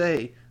did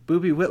say,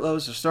 Boobie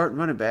Whitlow's the starting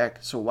running back.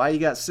 So why you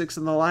got 6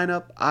 in the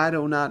lineup, I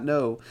do not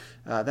know.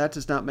 That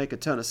does not make a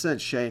ton of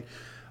sense, Shane.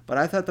 But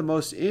I thought the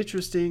most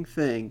interesting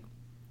thing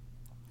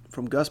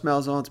from Gus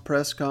Malzahn's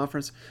press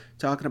conference,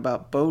 talking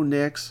about Bo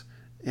Nix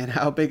and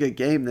how big a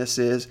game this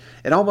is,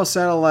 it almost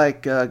sounded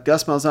like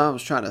Gus Malzahn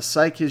was trying to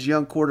psych his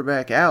young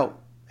quarterback out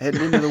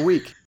heading into the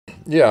week.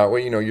 Yeah, well,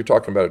 you're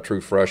talking about a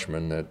true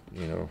freshman that,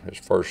 his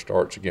first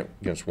starts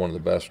against one of the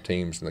best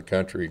teams in the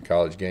country,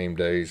 College Game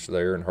Days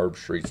there, and Herb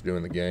Street's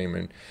doing the game,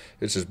 and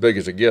it's as big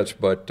as it gets.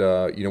 But,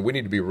 we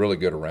need to be really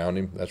good around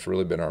him. That's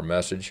really been our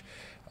message.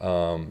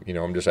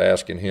 I'm just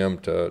asking him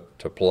to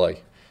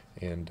play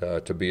and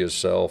to be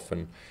himself,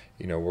 and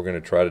we're going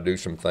to try to do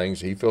some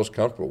things he feels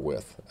comfortable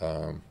with.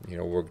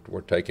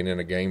 We're taking in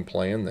a game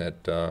plan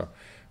that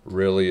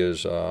really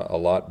is a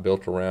lot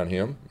built around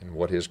him and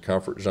what his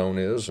comfort zone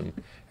is and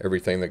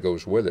everything that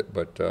goes with it.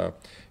 But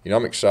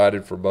I'm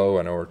excited for Bo.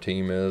 I know our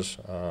team is.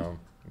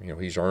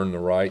 He's earned the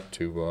right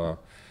to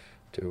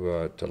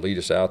lead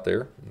us out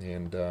there,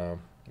 and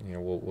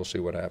we'll see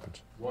what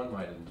happens. One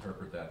might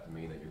interpret that to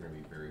mean that you're going to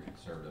be very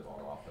conservative on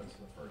offense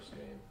in the first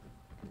game.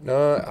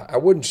 No, I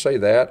wouldn't say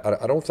that.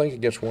 I don't think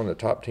against one of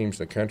the top teams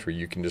in the country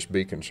you can just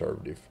be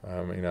conservative.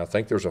 I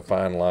think there's a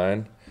fine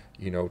line,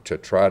 to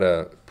try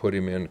to put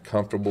him in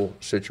comfortable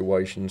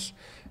situations.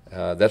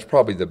 That's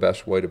probably the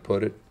best way to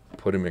put it,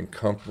 put him in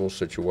comfortable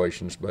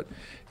situations. But,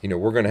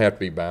 we're going to have to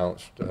be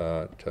balanced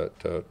to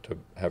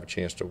have a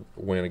chance to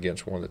win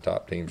against one of the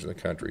top teams in the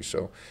country.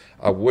 So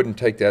I wouldn't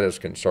take that as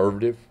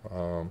conservative.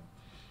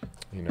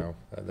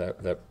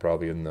 That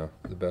probably isn't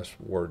the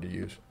best word to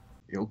use.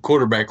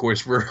 Quarterback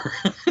whisperer.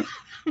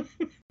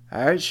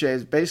 All right,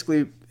 Shays.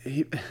 Basically,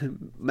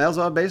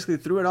 Malzahn basically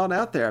threw it on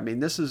out there. I mean,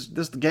 this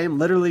game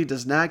literally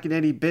does not get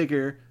any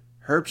bigger.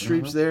 Herb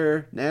Streep's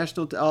there,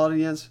 national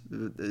audience.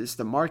 It's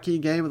the marquee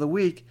game of the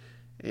week,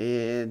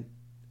 and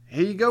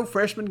here you go,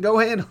 freshman. Go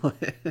handle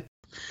it.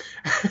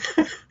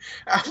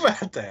 How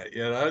about that?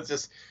 It's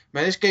just,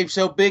 man, this game's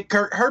so big.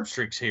 Kurt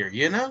Herbstreit's here.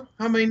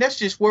 That's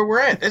just where we're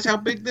at. That's how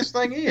big this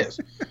thing is.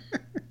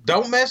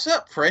 Don't mess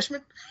up,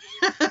 freshman.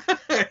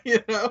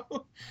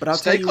 But I'll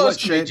Stay tell you close what,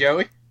 to me,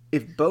 Joey.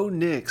 If Bo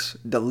Nix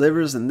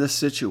delivers in this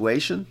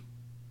situation,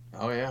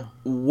 oh yeah,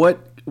 what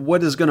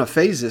is going to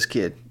phase this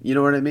kid? You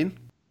know what I mean?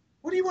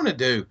 What do you want to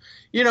do?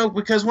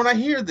 Because when I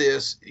hear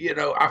this,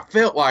 I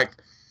felt like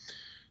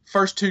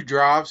first 2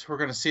 drives we're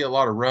going to see a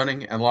lot of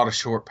running and a lot of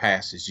short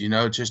passes,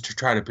 just to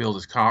try to build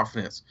his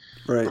confidence.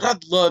 Right. But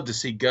I'd love to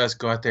see Gus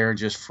go out there and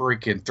just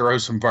freaking throw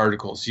some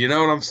verticals. You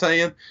know what I'm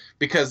saying?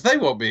 Because they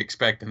won't be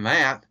expecting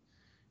that.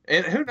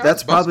 And who knows?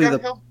 That's probably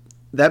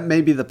that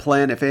may be the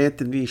plan if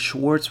Anthony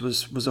Schwartz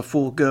was a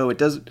full go. It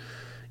doesn't,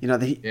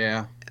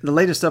 the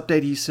latest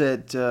update he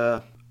said,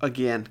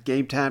 again,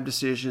 game time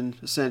decision,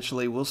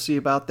 essentially. We'll see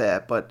about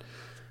that. But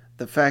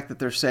the fact that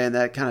they're saying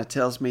that kind of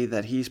tells me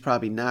that he's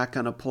probably not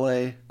going to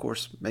play. Of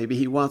course, maybe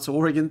he wants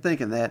Oregon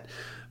thinking that.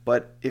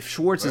 But if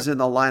Schwartz is in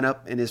the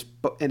lineup and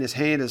his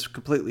hand is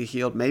completely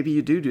healed, maybe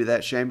you do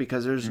that, Shane,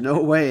 because there's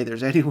no way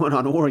there's anyone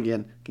on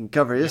Oregon can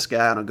cover this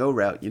guy on a go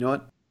route. You know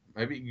what?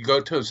 Maybe you go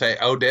to and say,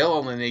 Odell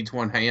only needs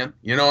one hand.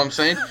 You know what I'm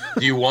saying?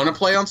 Do you want to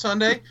play on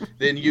Sunday?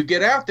 Then you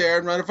get out there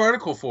and run a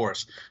vertical for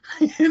us.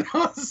 You know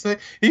what I'm saying?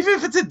 Even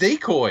if it's a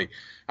decoy.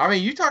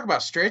 You talk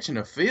about stretching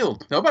a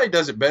field. Nobody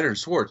does it better than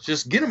Schwartz.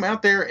 Just get them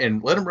out there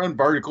and let them run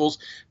verticals.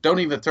 Don't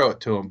even throw it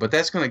to them. But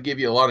that's going to give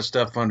you a lot of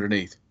stuff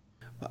underneath.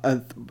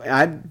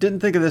 I didn't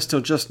think of this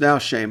till just now,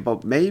 Shane,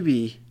 but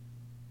maybe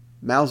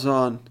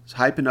Malzahn is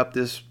hyping up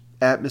this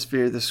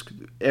atmosphere, this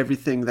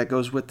everything that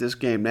goes with this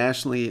game,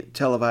 nationally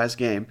televised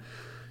game,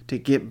 to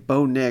get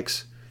Bo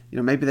Nix.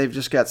 Maybe they've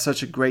just got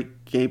such a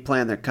great game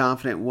plan. They're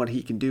confident in what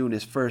he can do in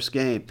his first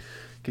game.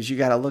 Because you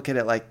got to look at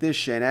it like this,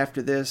 Shane. After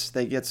this,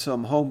 they get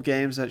some home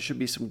games that should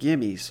be some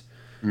gimmies.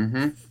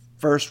 Mm-hmm.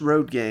 First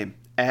road game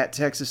at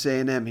Texas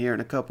A&M here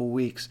in a couple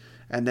weeks.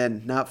 And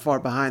then not far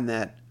behind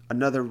that,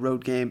 another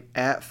road game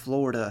at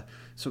Florida.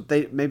 So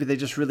maybe they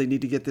just really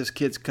need to get this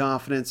kid's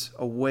confidence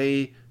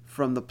away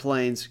from the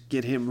Plains,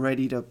 get him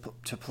ready to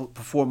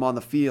perform on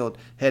the field,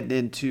 heading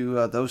into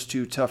those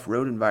two tough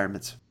road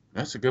environments.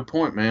 That's a good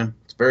point, man.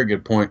 It's a very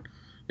good point.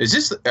 Is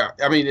this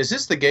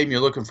the game you're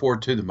looking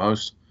forward to the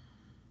most?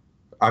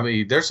 I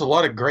mean, there's a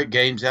lot of great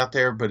games out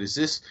there, but is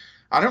this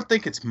 – I don't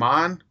think it's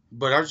mine,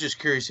 but I was just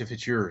curious if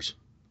it's yours.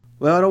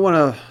 Well, I don't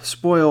want to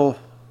spoil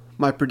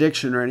my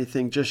prediction or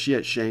anything just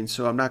yet, Shane,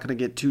 so I'm not going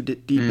to get too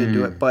deep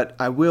into it. But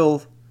I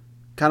will,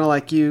 kind of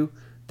like you,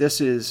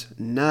 this is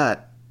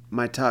not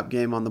my top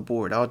game on the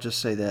board. I'll just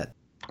say that.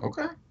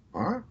 Okay.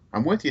 All right.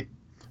 I'm with you.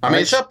 I mean,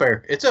 it's up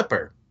there. It's up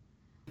there.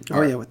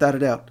 Oh, yeah, without a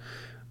doubt.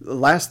 The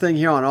last thing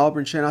here on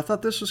Auburn, Shane, I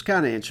thought this was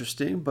kind of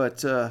interesting, but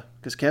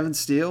because Kevin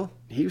Steele,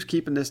 he was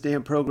keeping this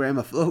damn program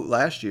afloat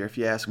last year, if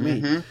you ask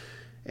me. Mm-hmm.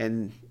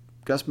 And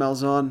Gus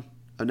Malzahn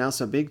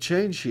announced a big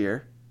change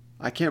here.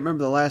 I can't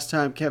remember the last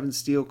time Kevin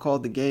Steele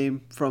called the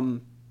game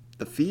from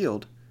the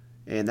field,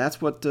 and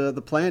that's what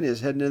the plan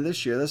is heading into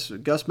this year. This is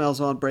Gus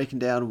Malzahn breaking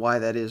down why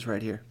that is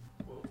right here.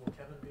 Will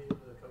Kevin be in the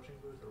coaching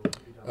booth,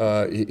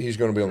 or will he be down? He's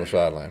going to be on the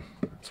sideline.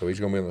 So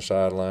he's going to be on the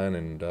sideline,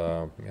 and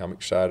I'm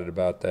excited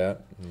about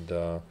that.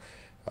 And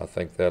I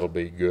think that'll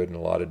be good in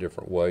a lot of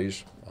different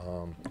ways.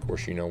 Of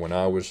course, when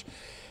I was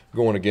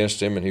going against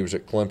him and he was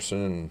at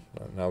Clemson and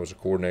I was a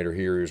coordinator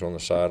here, he was on the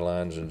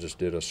sidelines and just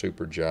did a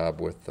super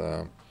job with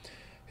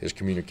his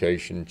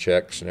communication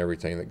checks and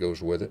everything that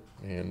goes with it.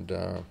 And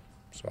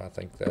so I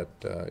think that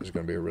is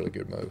going to be a really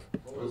good move.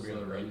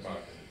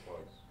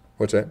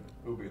 What's that?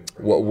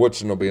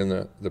 Woodson will be in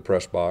the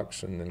press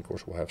box, and then, of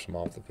course, we'll have some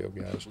off-the-field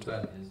guys. Was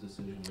that his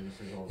decision?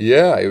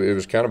 Yeah, it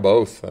was kind of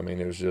both. I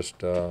mean, it was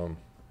just, I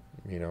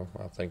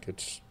think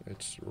it's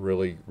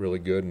really, really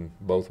good in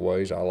both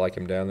ways. I like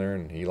him down there,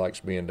 and he likes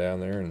being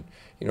down there. And,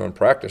 in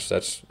practice,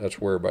 that's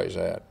where everybody's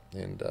at.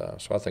 And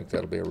so I think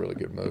that'll be a really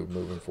good move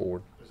moving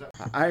forward.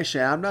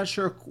 Actually, I'm not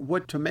sure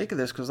what to make of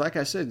this because, like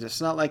I said,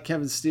 it's not like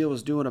Kevin Steele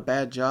was doing a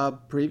bad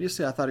job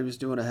previously. I thought he was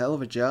doing a hell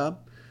of a job.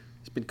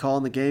 He's been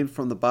calling the game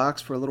from the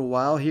box for a little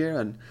while here.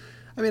 And,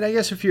 I mean, I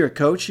guess if you're a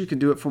coach, you can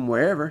do it from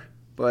wherever.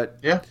 But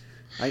yeah,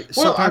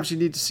 sometimes you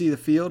need to see the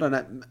field.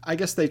 And I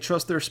guess they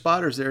trust their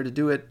spotters there to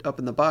do it up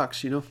in the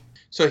box,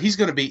 So he's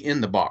going to be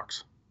in the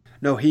box.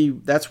 No,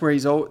 that's where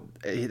he's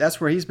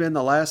been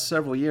the last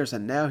several years,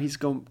 and now he's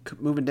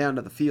moving down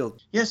to the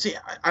field. Yeah, see,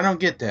 I don't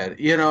get that.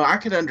 I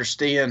could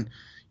understand.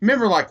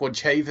 Remember, like when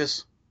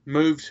Chavis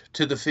moved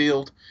to the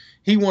field,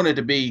 he wanted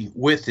to be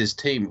with his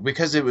team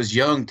because it was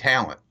young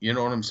talent. You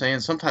know what I'm saying?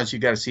 Sometimes you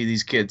got to see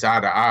these kids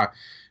eye to eye,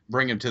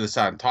 bring them to the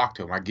side and talk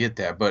to them. I get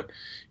that, but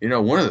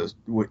one of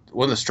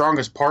the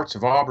strongest parts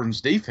of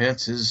Auburn's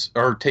defense is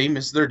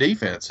their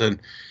defense,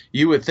 and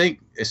you would think,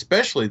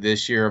 especially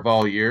this year of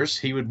all years,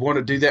 he would want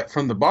to do that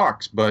from the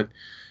box. But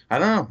I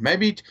don't know.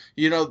 Maybe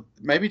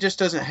just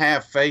doesn't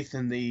have faith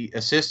in the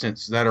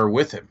assistants that are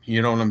with him.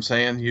 You know what I'm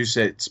saying? You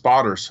said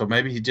spotters, so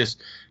maybe he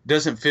just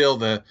doesn't feel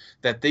that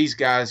these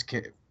guys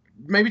can.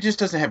 Maybe just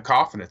doesn't have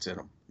confidence in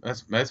them.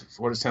 That's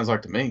what it sounds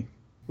like to me.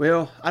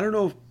 Well, I don't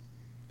know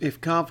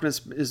if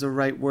confidence is the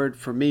right word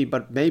for me,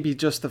 but maybe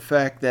just the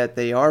fact that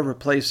they are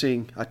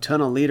replacing a ton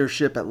of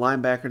leadership at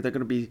linebacker. They're going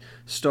to be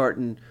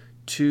starting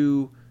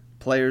 2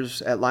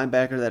 players at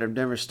linebacker that have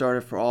never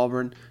started for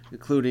Auburn,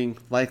 including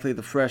likely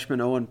the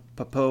freshman Owen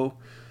Popo.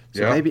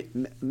 So yeah.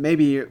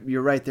 maybe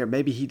you're right there.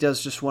 Maybe he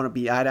does just want to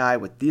be eye to eye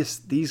with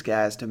these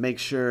guys to make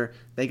sure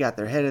they got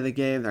their head of the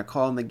game, they're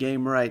calling the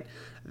game right.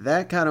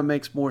 That kind of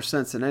makes more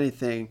sense than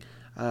anything.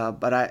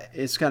 But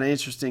it's kind of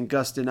interesting.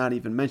 Gus did not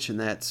even mention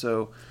that.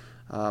 So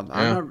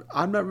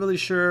I'm not really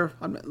sure.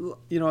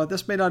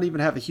 This may not even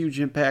have a huge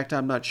impact.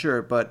 I'm not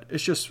sure. But I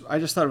just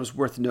thought it was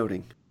worth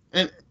noting.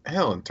 And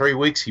hell, in 3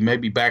 weeks he may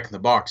be back in the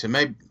box. It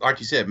may, like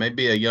you said, may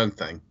be a young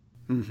thing.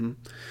 Mm-hmm.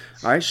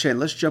 All right, Shane,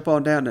 let's jump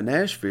on down to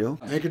Nashville.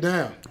 Take it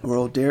down. Where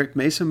old Derek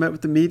Mason met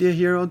with the media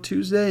here on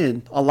Tuesday,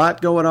 and a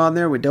lot going on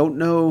there. We don't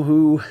know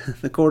who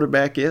the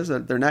quarterback is.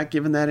 They're not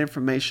giving that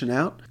information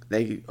out.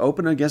 They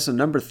open against a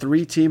number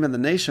 3 team in the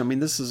nation. I mean,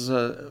 this is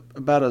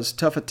about as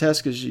tough a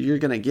test as you're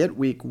going to get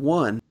week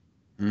 1.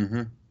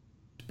 Mm-hmm.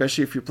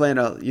 Especially if you're playing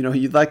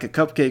you'd like a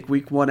cupcake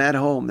week 1 at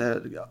home.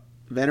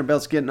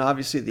 Vanderbilt's getting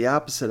obviously the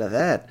opposite of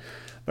that.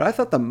 But I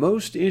thought the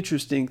most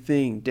interesting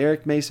thing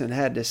Derek Mason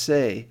had to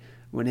say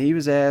when he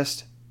was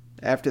asked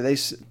after they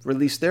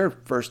released their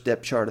first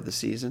depth chart of the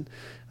season,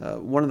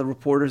 one of the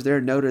reporters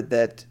there noted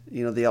that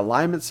the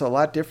alignment's a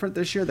lot different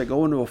this year. They're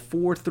going to a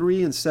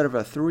 4-3 instead of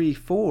a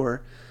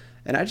 3-4,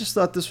 and I just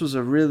thought this was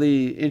a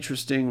really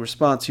interesting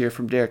response here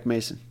from Derek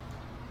Mason.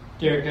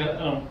 Derek, I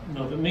don't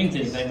know if it means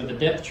anything, but the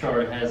depth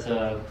chart has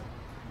a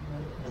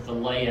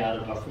layout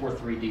of a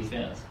 4-3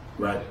 defense.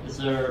 Right. Is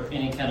there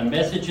any kind of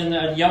message in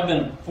that? Y'all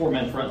been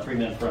 4-man front,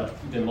 3-man front.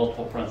 You've been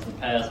multiple fronts in the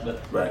past,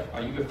 but right.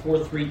 Are you a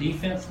 4-3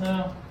 defense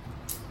now?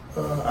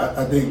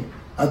 I think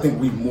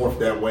we've morphed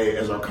that way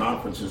as our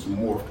conference has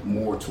morphed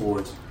more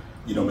towards,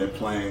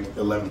 playing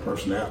 11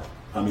 personnel.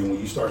 I mean, when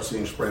you start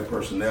seeing spread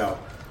personnel,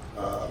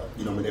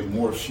 it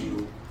morphs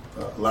you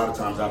a lot of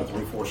times out of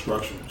 3-4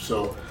 structure.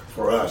 So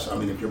for us, I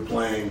mean, if you're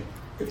playing,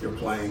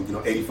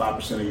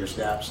 85% of your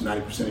snaps,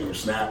 90% of your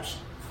snaps,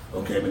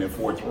 okay, I mean, in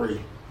 4-3,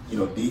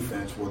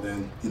 defense, well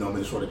then,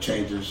 it sort of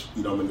changes,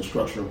 the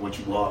structure of what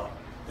you are.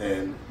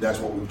 And that's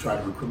what we try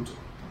to recruit to.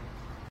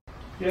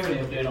 Do you have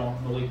any update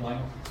on Malik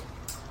Langham?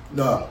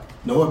 No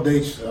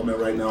updates. I mean,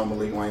 right now,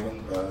 Malik Langham,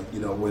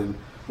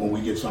 when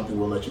we get something,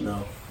 we'll let you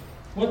know.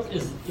 What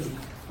is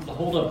the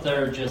holdup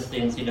there? Just the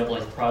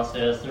NCAA's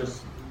process?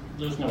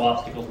 There's no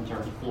obstacles in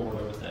terms of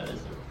Florida with that,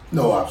 is there?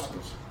 No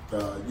obstacles.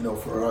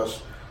 For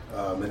us,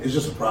 it's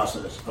just a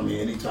process. I mean,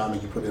 anytime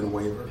that you put in a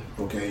waiver,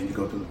 okay, and you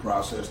go through the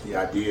process, the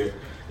idea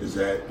is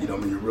that, you're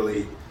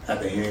really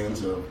at the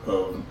hands of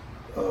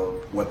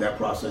what that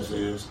process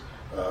is.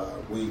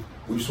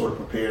 We sort of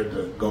prepared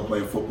to go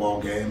play a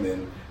football game,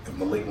 and if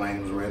Malik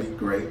Langham's ready,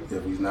 great.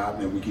 If he's not,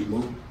 then we keep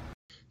moving.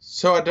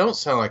 So I don't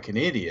sound like an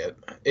idiot.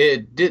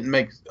 It didn't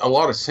make a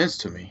lot of sense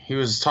to me. He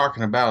was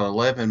talking about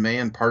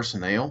 11-man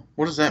personnel.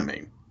 What does that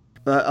mean?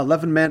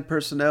 11-man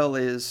personnel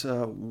is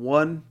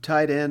one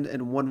tight end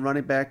and one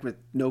running back with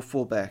no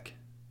fullback.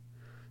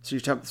 So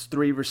you're talking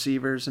 3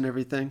 receivers and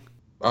everything?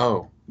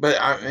 Oh, but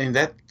I mean,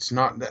 that's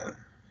not that.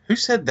 Who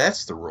said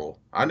that's the rule?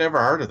 I never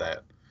heard of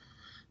that.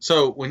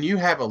 So when you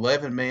have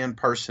 11-man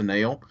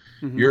personnel,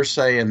 you're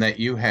saying that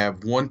you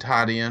have 1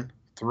 tight end,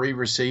 3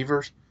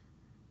 receivers.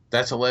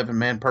 That's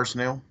 11-man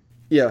personnel?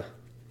 Yeah.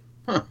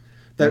 Huh.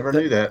 Never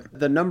knew that.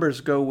 The numbers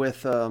go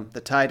with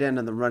the tight end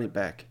and the running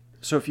back.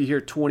 So if you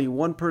hear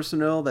 21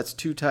 personnel, that's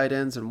 2 tight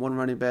ends and 1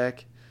 running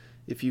back.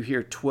 If you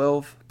hear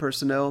 12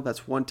 personnel,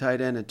 that's 1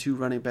 tight end and 2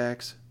 running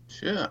backs.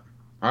 Shit.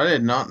 I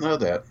did not know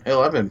that.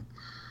 Hell,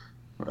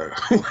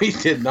 we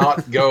did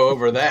not go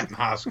over that in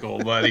high school,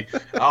 buddy.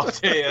 I'll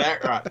tell you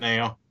that right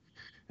now.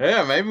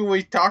 Yeah, maybe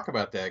we talk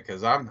about that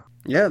because I'm.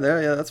 Yeah,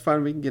 that's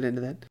fine. We can get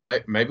into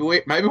that. Maybe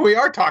we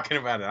are talking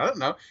about it. I don't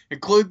know.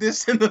 Include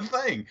this in the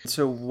thing.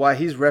 So why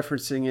he's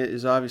referencing it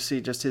is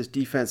obviously just his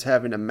defense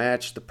having to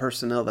match the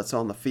personnel that's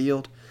on the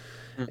field.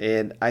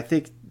 And I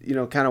think,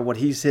 kind of what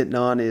he's hitting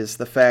on is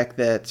the fact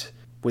that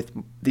with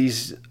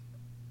these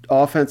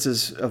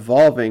offenses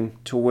evolving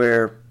to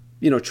where,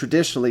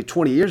 traditionally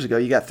 20 years ago,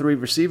 you got 3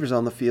 receivers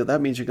on the field.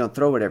 That means you're going to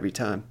throw it every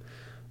time.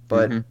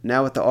 But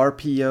now with the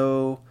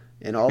RPO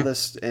and all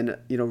this, and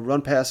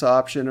run pass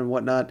option and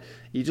whatnot,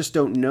 you just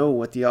don't know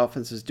what the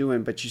offense is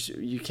doing. But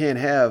you can't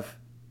have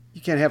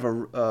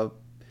a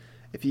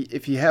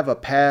if you have a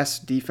pass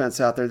defense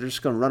out there, they're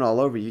just going to run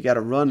all over you. You got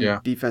a run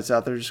defense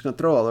out there, they're just going to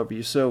throw all over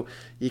you. So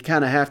you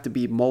kind of have to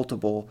be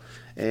multiple.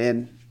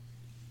 And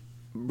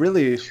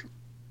really,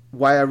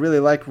 why I really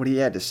liked what he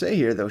had to say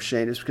here, though,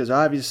 Shane, is because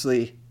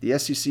obviously the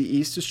SEC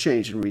East has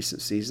changed in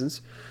recent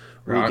seasons.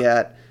 Right. We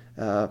got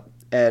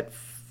at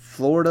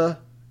Florida,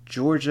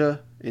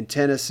 Georgia, and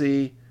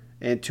Tennessee,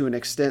 and to an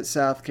extent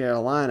South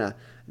Carolina,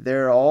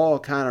 they're all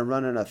kind of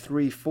running a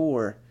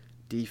 3-4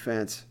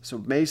 defense. So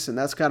Mason,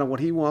 that's kind of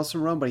what he wants to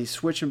run, but he's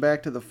switching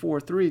back to the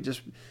 4-3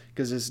 just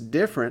because it's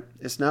different.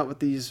 It's not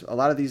what a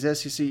lot of these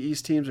SEC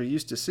East teams are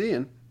used to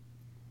seeing.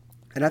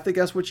 And I think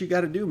that's what you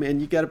got to do, man.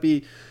 You got to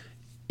be,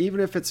 even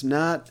if it's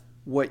not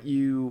what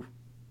you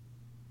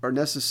are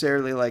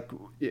necessarily like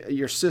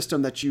your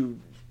system that you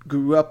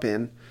grew up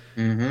in,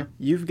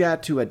 you've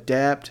got to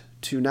adapt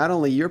to not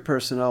only your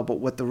personnel,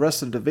 but what the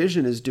rest of the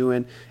division is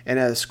doing. And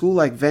at a school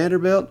like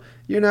Vanderbilt,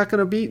 you're not going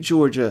to beat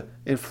Georgia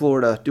and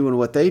Florida doing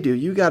what they do.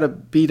 You got to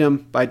beat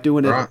them by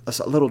doing it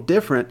a little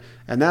different.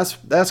 And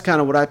that's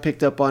kind of what I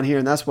picked up on here.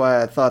 And that's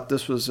why I thought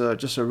this was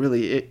just a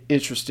really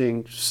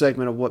interesting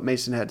segment of what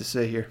Mason had to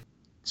say here.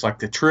 It's like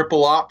the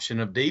triple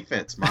option of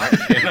defense, Mike.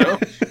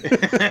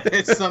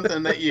 It's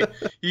something that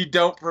you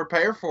don't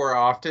prepare for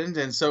often.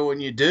 And so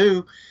when you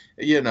do,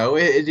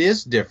 it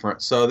is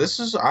different. So this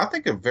is, I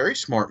think, a very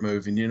smart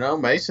move. And,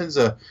 Mason's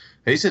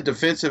he's a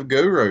defensive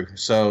guru.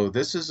 So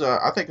this is,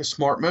 I think, a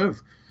smart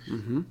move.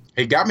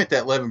 He got me at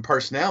that 11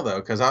 personnel, though,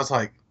 because I was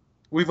like,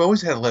 we've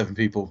always had 11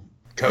 people,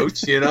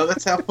 coach.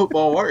 That's how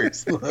football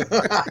works.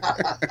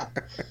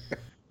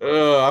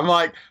 I'm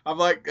like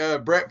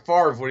Brett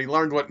Favre when he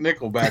learned what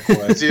Nickelback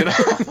was.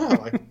 I'm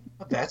like,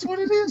 that's what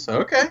it is.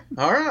 Okay.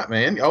 All right,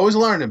 man. Always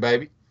learning,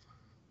 baby.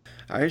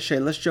 All right,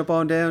 Shane, let's jump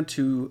on down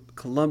to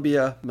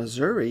Columbia,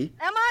 Missouri.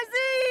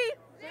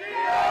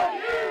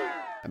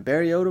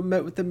 Barry Odom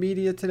met with the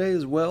media today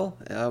as well.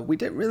 We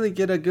didn't really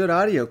get a good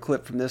audio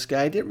clip from this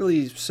guy. He didn't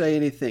really say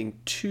anything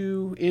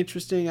too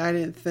interesting, I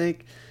didn't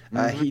think.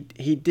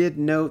 He did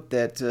note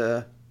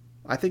that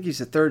I think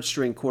he's a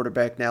third-string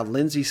quarterback now.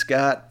 Lindsey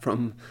Scott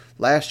from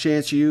Last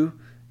Chance U,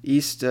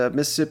 East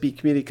Mississippi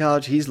Community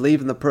College, he's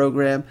leaving the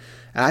program.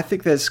 And I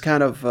think that's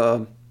kind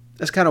of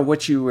that's kind of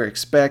what you would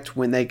expect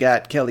when they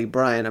got Kelly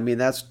Bryant. I mean,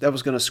 that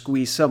was going to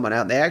squeeze someone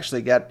out. And they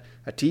actually got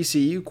a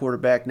TCU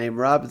quarterback named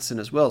Robinson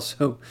as well.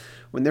 So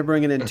when they're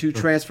bringing in 2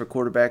 transfer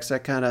quarterbacks,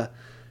 that kind of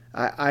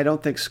I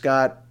don't think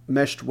Scott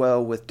meshed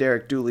well with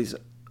Derek Dooley's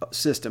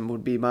system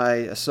would be my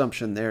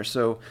assumption there.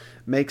 So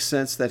makes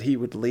sense that he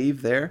would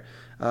leave there.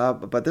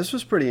 But this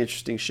was pretty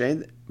interesting,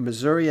 Shane.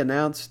 Missouri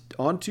announced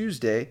on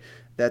Tuesday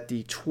that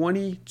the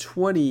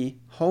 2020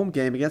 home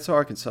game against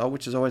Arkansas,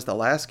 which is always the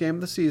last game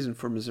of the season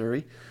for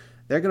Missouri,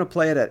 they're going to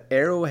play it at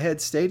Arrowhead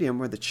Stadium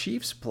where the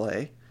Chiefs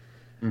play.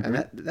 Mm-hmm.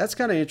 And that's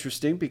kind of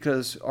interesting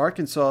because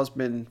Arkansas has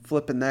been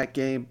flipping that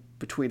game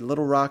between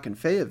Little Rock and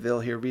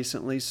Fayetteville here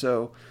recently.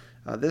 So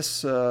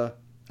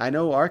I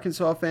know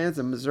Arkansas fans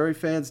and Missouri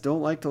fans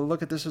don't like to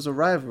look at this as a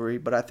rivalry,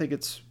 but I think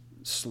it's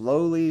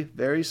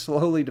very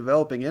slowly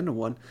developing into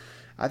one.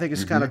 I think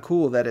it's kind of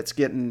cool that it's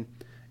getting,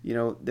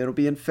 it'll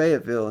be in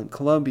Fayetteville and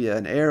Columbia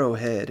and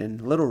Arrowhead and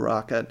Little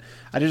Rock. It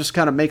just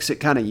kind of makes it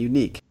kind of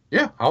unique.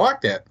 Yeah, I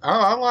like that.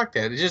 I like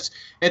that.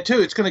 And too,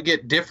 it's going to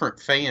get different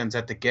fans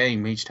at the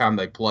game each time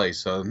they play.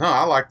 So, no,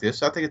 I like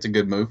this. I think it's a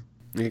good move.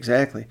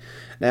 Exactly.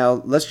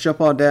 Now, let's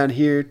jump on down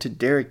here to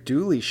Derek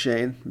Dooley,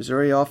 Shane,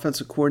 Missouri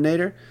offensive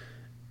coordinator.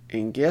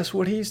 And guess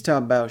what he's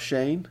talking about,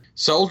 Shane?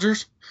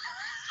 Soldiers.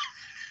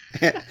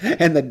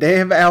 And the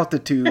damn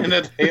altitude.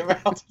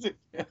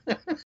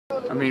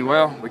 I mean,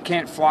 well, we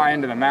can't fly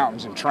into the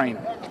mountains and train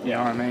them. You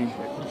know what I mean?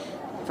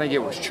 I think it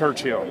was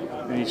Churchill.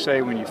 And he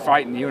say when you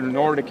fight in the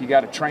Nordic, you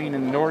got to train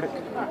in the Nordic.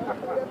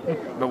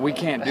 But we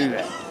can't do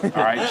that.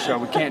 All right, so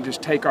we can't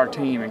just take our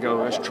team and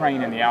go, let's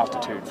train in the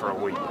altitude for a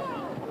week.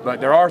 But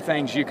there are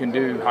things you can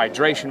do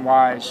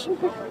hydration-wise,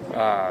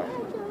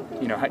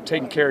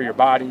 taking care of your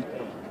body,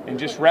 and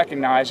just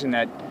recognizing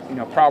that,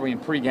 probably in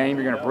pregame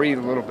you're going to breathe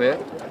a little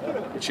bit.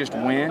 It's just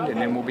wind,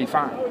 and then we'll be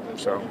fine.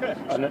 So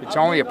it's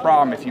only a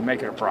problem if you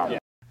make it a problem.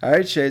 All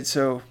right, Shade,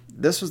 so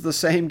this was the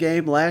same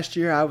game last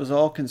year. I was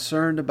all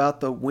concerned about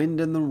the wind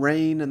and the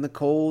rain and the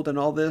cold and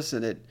all this,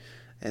 and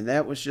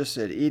that was just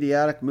an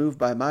idiotic move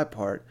by my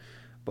part.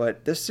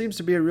 But this seems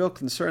to be a real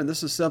concern.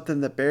 This is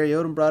something that Barry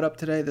Odom brought up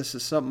today. This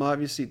is something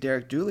obviously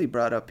Derek Dooley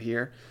brought up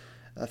here.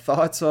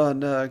 Thoughts on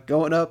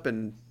going up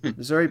and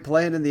Missouri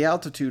playing in the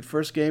altitude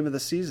first game of the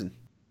season?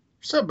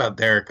 Something about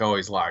Derek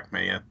always liked,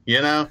 man.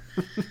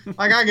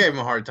 Like I gave him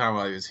a hard time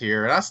while he was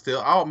here, and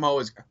I'm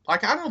always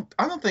like I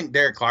don't think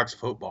Derek likes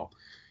football.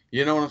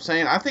 You know what I'm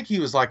saying? I think he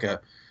was like a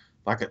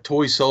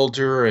toy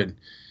soldier, and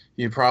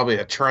probably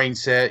a train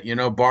set.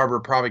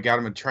 Barber probably got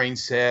him a train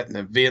set, and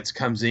then Vince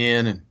comes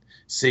in and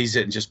sees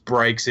it and just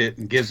breaks it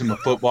and gives him a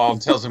football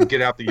and tells him,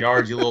 get out the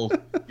yard, you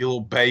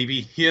little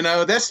baby.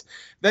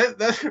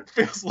 That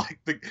feels like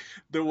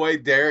the way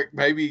Derek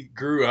maybe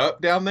grew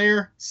up down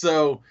there.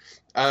 So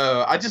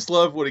I just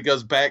love when he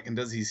goes back and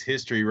does these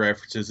history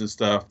references and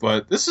stuff.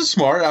 But this is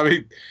smart. I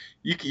mean,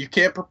 you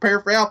can't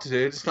prepare for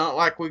altitude. It's not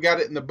like we got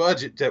it in the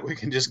budget that we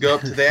can just go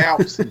up to the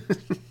Alps and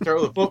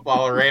throw the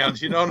football around.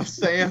 You know what I'm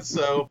saying?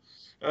 So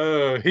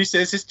he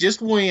says it's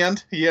just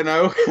wind,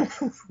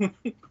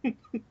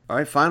 All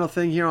right, final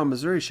thing here on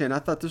Missouri, Shane. I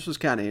thought this was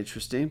kind of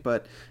interesting,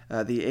 but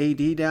the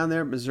AD down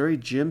there at Missouri,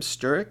 Jim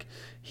Sturrock,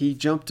 he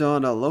jumped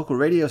on a local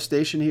radio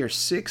station here,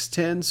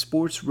 610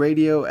 Sports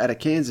Radio out of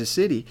Kansas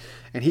City,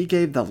 and he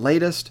gave the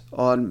latest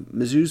on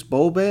Mizzou's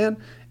bowl ban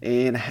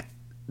and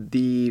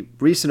the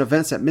recent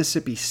events at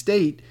Mississippi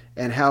State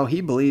and how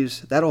he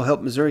believes that'll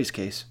help Missouri's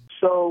case.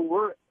 So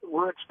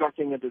we're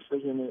expecting a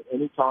decision at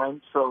any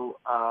time. So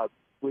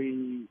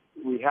we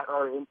had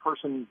our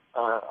in-person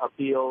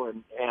appeal,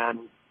 and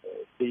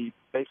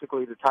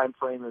basically the time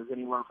frame is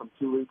anywhere from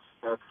 2 weeks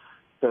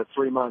to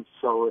 3 months.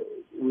 So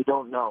we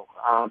don't know.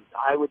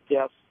 I would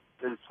guess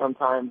that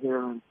sometime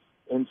here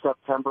in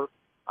September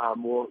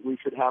we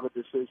should have a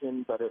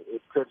decision, but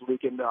it could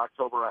leak into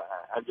October.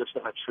 I'm just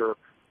not sure,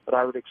 but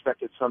I would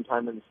expect it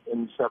sometime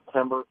in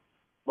September.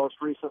 Most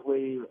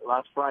recently,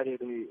 last Friday,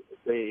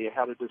 they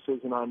had a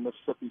decision on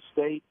Mississippi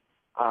State.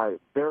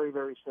 Very,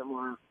 very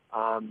similar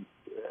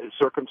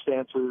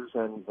circumstances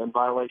and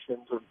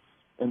violations,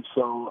 and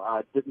so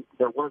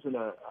there wasn't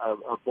a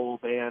bowl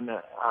ban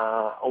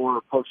or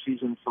a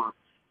postseason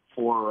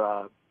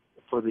for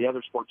the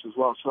other sports as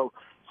well. So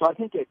I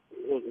think it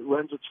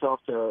lends itself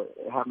to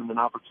having an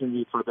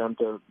opportunity for them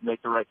to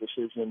make the right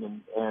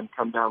decision and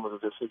come down with a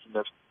decision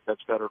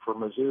that's better for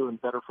Mizzou and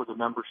better for the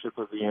membership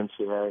of the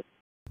NCAA.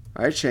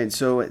 All right, Shane.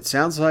 So it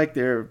sounds like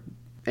they're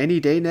any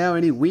day now,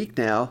 any week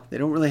now. They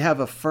don't really have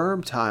a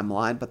firm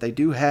timeline, but they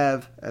do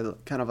have a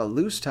kind of a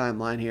loose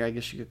timeline here, I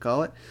guess you could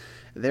call it.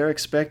 They're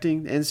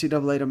expecting the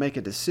NCAA to make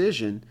a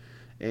decision,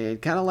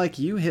 and kind of like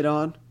you hit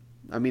on,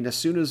 I mean, as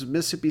soon as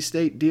Mississippi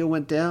State deal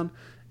went down,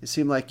 it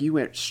seemed like you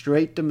went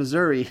straight to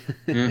Missouri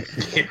and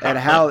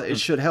how it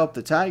should help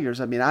the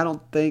Tigers. I mean, I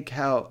don't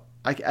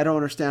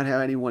understand how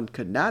anyone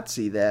could not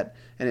see that,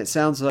 and it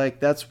sounds like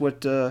that's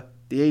what the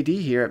AD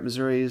here at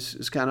Missouri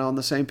is kind of on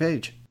the same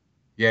page.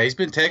 Yeah, he's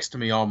been texting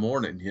me all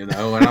morning, and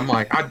I'm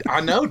like,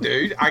 I know,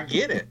 dude, I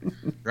get it,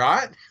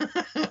 right?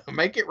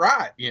 Make it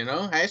right,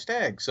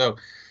 hashtag. So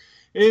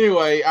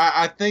anyway,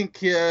 I think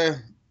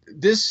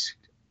this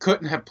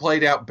couldn't have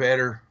played out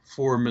better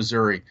for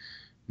Missouri.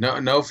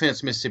 No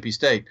offense, Mississippi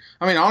State.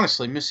 I mean,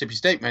 honestly, Mississippi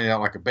State made it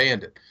out like a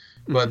bandit.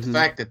 But the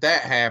fact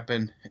that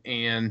happened,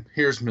 and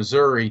here's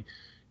Missouri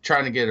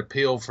trying to get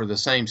appeal for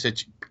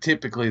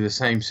typically the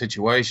same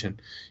situation.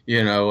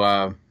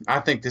 I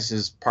think this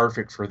is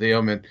perfect for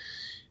them. And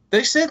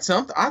they said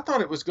something. I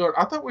thought it was good.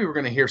 I thought we were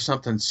going to hear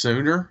something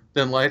sooner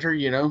than later.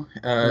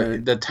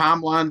 Right. The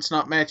timeline's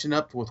not matching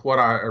up with what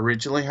I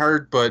originally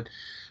heard, but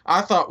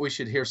I thought we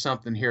should hear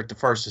something here at the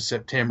 1st of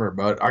September.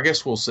 But I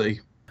guess we'll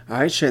see. All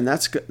right, Shane,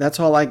 that's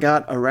all I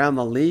got around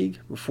the league.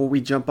 Before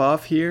we jump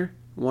off here,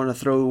 I want to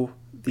throw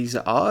these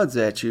odds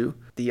at you.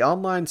 The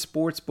online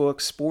sportsbook,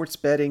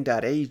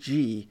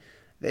 sportsbetting.ag,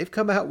 they've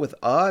come out with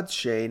odds,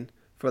 Shane,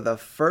 for the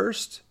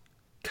first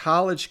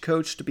college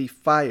coach to be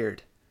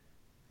fired.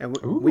 And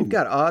we've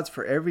got odds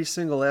for every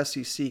single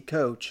SEC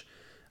coach.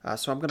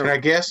 So I'm going to... Can I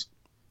guess?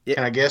 Yeah.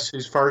 Can I guess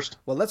who's first?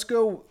 Well, let's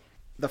go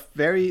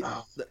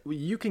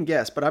you can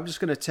guess, but I'm just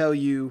going to tell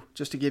you,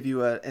 just to give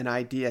you an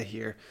idea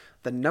here.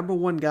 The number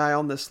one guy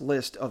on this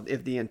list of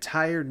the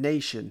entire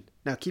nation.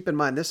 Now, keep in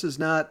mind, this is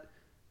not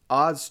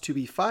odds to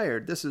be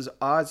fired. This is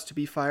odds to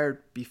be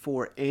fired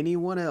before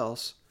anyone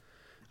else.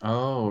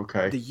 Oh,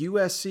 okay. The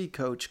USC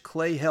coach,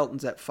 Clay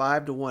Helton's at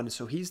 5-1,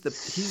 so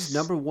he's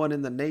number one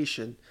in the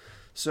nation.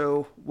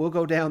 So we'll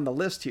go down the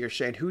list here,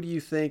 Shane. Who do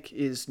you think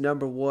is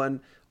number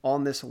one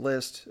on this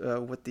list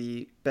with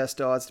the best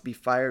odds to be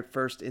fired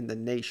first in the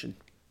nation?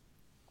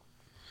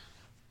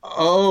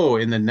 Oh,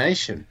 in the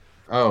nation.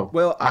 Oh,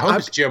 well, I hope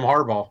it's Jim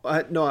Harbaugh.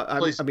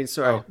 I mean,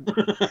 sorry.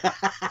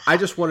 I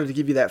just wanted to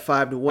give you that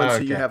 5-1 so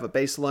you have a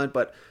baseline.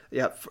 But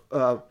yeah,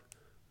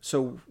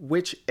 so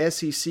which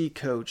SEC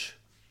coach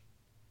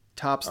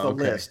tops the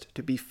list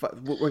to be?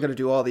 We're going to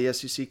do all the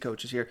SEC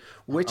coaches here.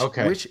 Which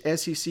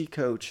SEC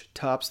coach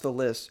tops the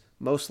list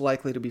most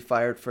likely to be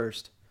fired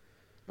first?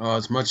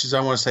 As much as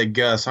I want to say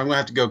Gus, I'm going to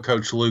have to go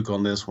Coach Luke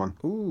on this one.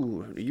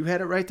 Ooh, you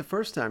had it right the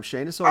first time,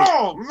 Shane. It's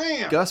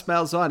man! Gus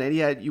Malzahn.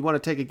 And you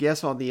want to take a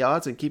guess on the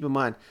odds, and keep in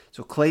mind,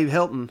 so Clay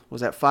Helton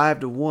was at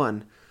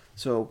 5-1.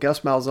 So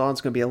Gus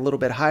Malzahn's going to be a little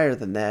bit higher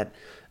than that.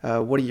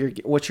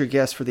 What's your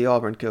guess for the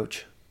Auburn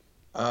coach?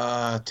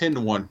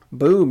 10-1.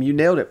 Boom, you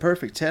nailed it.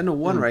 Perfect.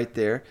 10-1 right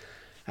there.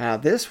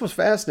 This was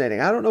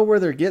fascinating. I don't know where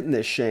they're getting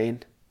this,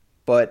 Shane,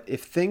 but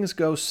if things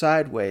go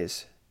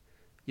sideways,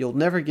 you'll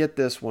never get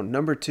this one.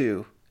 Number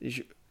 2.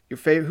 Your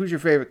favorite? Who's your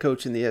favorite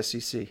coach in the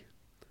SEC?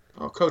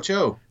 Oh, Coach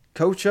O.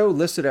 Coach O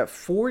listed at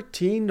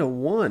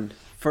 14-1.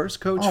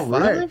 First coach fired.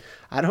 Really?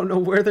 I don't know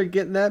where they're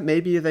getting that.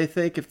 Maybe they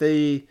think if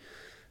they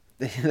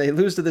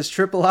lose to this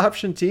triple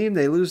option team,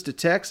 they lose to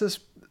Texas.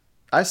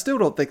 I still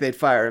don't think they'd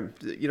fire him.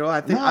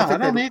 I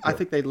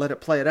think they'd let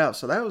it play it out.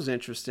 So that was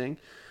interesting.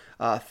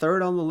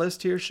 Third on the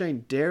list here,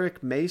 Shane,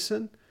 Derek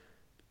Mason,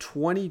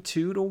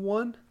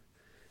 22-1.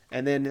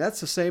 And then that's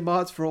the same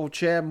odds for old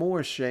Chad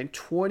Morris, Shane,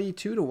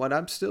 22-1.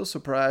 I'm still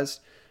surprised.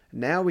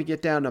 Now we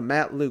get down to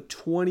Matt Luke,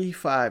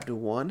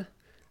 25-1.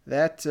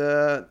 That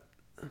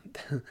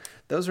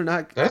those are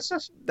not.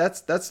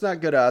 That's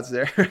not good odds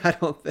there. I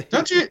don't think.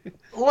 Don't you?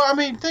 Well, I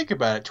mean, think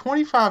about it.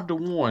 25-1.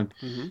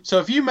 Mm-hmm. So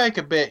if you make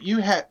a bet,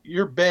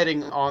 you're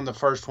betting on the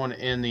first one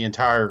in the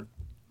entire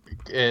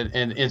in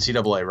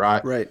NCAA,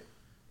 right? Right.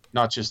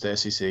 Not just the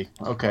SEC.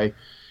 Okay.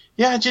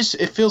 Yeah,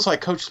 it feels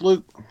like Coach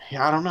Luke,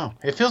 I don't know.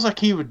 It feels like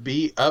he would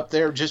be up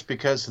there just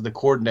because of the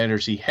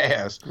coordinators he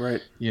has. Right.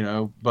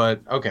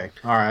 But okay.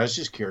 All right, I was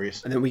just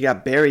curious. And then we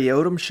got Barry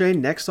Odom, Shane,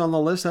 next on the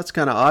list. That's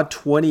kind of odd,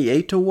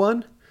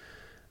 28-1.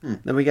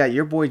 Then we got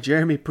your boy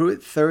Jeremy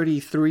Pruitt,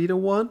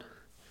 33-1.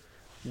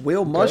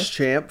 Will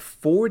Muschamp,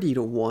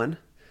 40-1.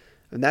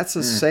 And that's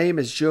the same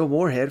as Joe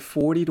Moorhead,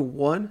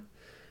 40-1.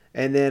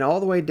 And then all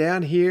the way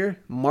down here,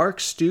 Mark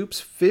Stoops,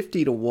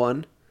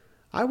 50-1.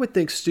 I would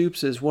think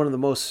Stoops is one of the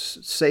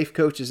most safe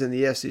coaches in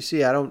the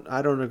SEC. I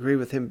don't agree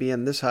with him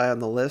being this high on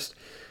the llist.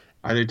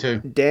 I do too.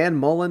 Dan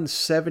Mullen,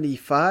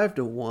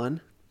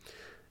 75-1.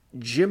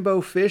 Jimbo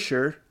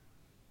Fisher,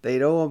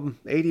 they'd owe him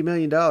 $80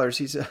 million.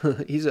 He's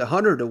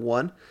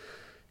 100-1.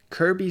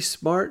 Kirby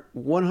Smart,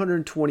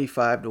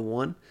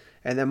 125-1.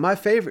 And then my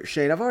favorite,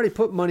 Shane, I've already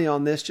put money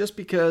on this just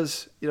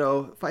because,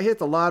 if I hit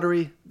the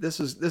lottery, this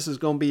is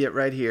going to be it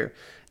right here.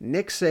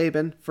 Nick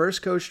Saban,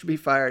 first coach to be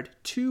fired,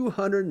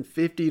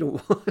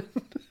 250-1.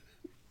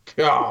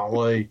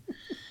 Golly.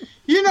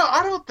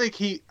 I don't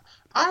think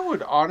I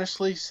would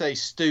honestly say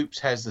Stoops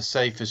has the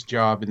safest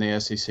job in the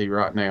SEC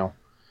right now.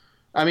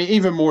 I mean,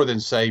 even more than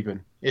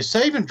Saban. If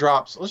Saban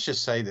drops, let's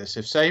just say this,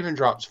 if Saban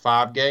drops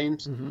 5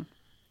 games,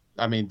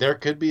 I mean, there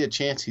could be a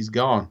chance he's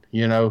gone.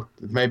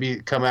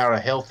 Maybe come out a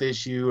health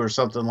issue or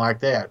something like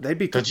that. They'd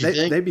be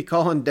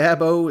calling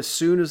Dabo as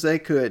soon as they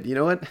could. You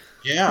know what?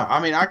 Yeah,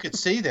 I mean, I could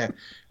see that.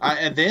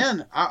 And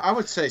then I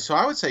would say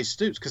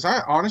Stoops, because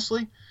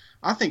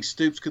I think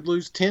Stoops could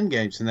lose 10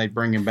 games and they'd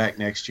bring him back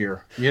next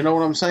year. You know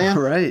what I'm saying?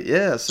 Right.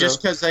 Yeah.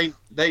 Just because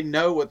they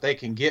know what they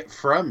can get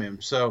from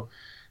him. So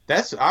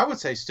I would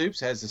say Stoops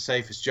has the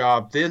safest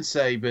job. Then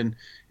Saban,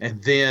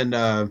 and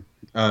then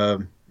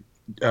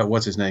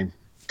what's his name?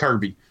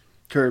 Kirby.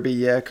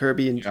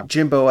 Kirby and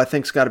Jimbo, I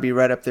think, has got to be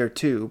right up there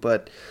too.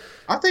 But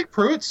I think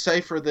Pruitt's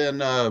safer than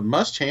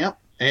Muschamp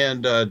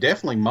and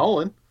definitely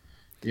Mullen.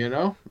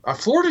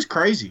 Florida's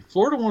crazy.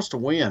 Florida wants to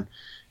win,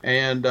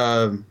 and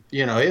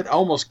it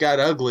almost got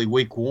ugly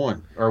week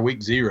 1 or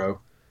week 0.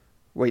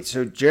 Wait,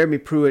 so Jeremy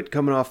Pruitt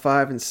coming off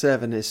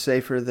 5-7 is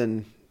safer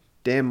than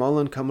Dan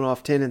Mullen coming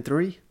off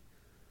 10-3?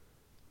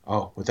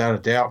 Oh, without a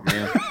doubt,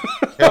 man.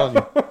 I'm telling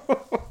you.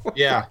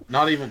 Yeah,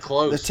 not even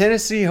close. The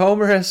Tennessee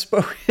homer has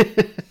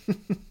spoken.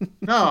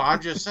 No,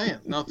 I'm just saying.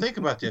 No, think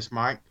about this,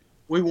 Mike.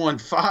 We won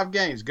 5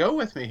 games. Go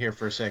with me here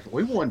for a second.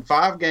 We won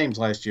 5 games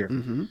last year.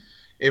 Mm-hmm.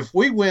 If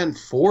we win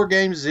 4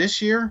 games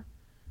this year,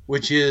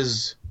 which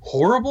is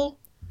horrible,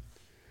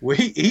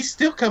 he's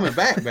still coming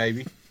back,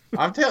 baby.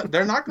 I'm telling.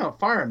 They're not going to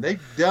fire him.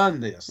 They've done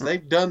this.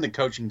 They've done the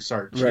coaching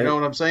search. Right. You know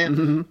what I'm saying?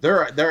 Mm-hmm.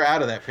 They're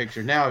out of that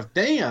picture now. If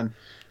Dan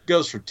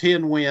goes from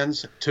 10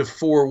 wins to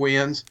 4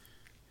 wins,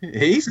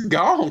 he's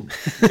gone.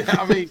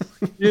 I mean,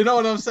 you know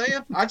what I'm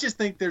saying? I just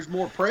think there's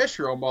more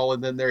pressure on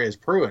Mullen than there is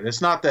Pruitt.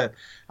 It's not that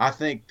I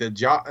think the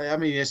job. I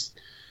mean,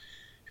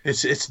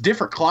 it's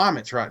different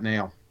climates right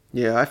now.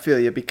 Yeah, I feel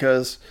you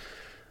because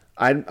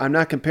I'm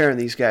not comparing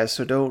these guys,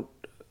 so don't.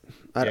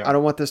 I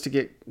don't want this to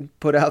get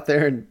put out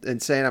there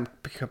and saying I'm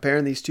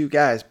comparing these two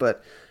guys,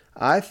 but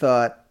I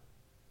thought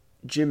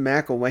Jim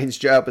McElwain's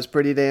job was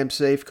pretty damn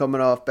safe coming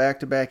off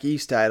back-to-back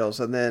East titles,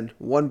 and then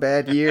one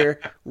bad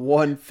year,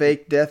 one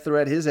fake death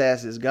threat, his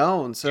ass is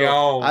gone.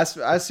 So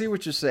I see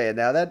what you're saying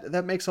now.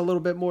 That makes a little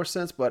bit more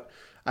sense, but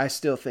I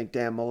still think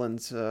Dan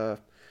Mullen's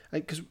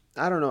because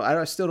I don't know.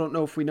 I still don't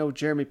know if we know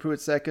Jeremy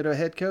Pruitt's that good a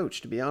head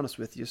coach, to be honest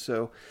with you.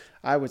 So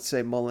I would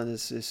say Mullen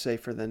is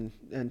safer than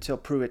until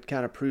Pruitt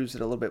kind of proves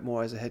it a little bit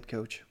more as a head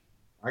coach.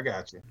 I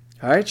got you.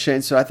 All right,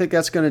 Shane. So I think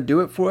that's going to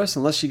do it for us,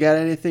 unless you got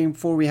anything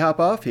before we hop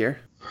off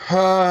here.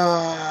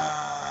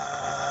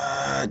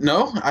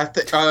 No, I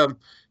think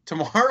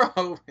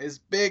tomorrow is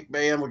big,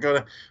 man. We're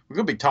gonna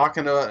be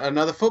talking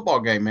another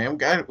football game, man.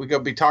 We're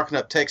gonna be talking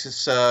up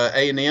Texas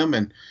A&M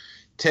and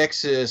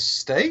Texas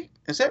State.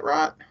 Is that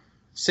right?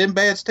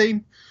 Sinbad's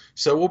team.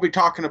 So we'll be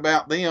talking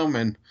about them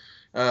and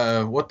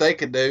what they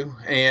could do.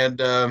 And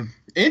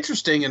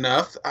interesting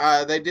enough,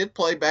 they did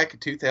play back in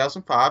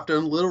 2005.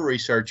 Done a little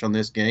research on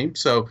this game.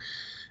 So.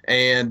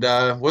 And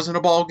wasn't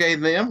a ball game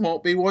then,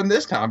 won't be one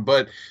this time,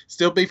 but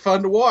still be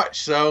fun to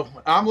watch. So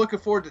I'm looking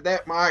forward to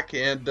that, Mike.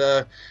 And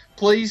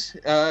please,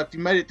 if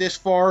you made it this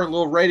far, a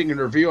little rating and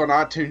review on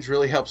iTunes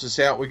really helps us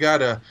out. We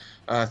got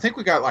I think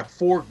we got like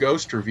 4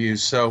 ghost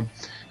reviews. So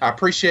I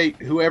appreciate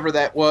whoever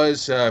that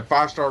was,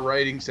 5-star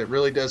ratings. That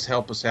really does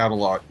help us out a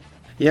lot.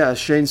 Yeah, as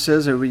Shane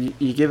says,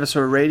 you give us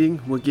a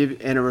rating, we'll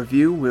give and a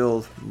review.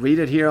 We'll read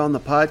it here on the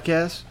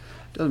podcast.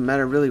 Doesn't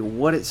matter really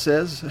what it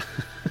says.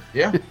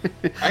 Yeah.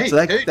 Hey, so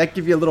that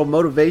gives you a little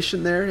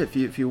motivation there. If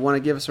you want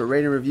to give us a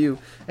rating review,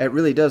 it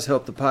really does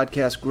help the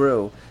podcast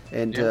grow.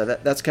 And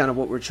that's kind of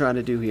what we're trying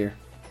to do here.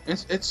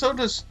 It's so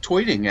does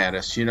tweeting at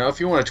us. If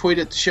you want to tweet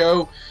at the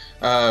show,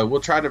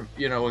 we'll try to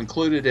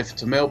include it if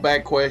it's a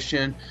mailbag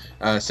question.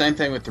 Same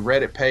thing with the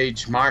Reddit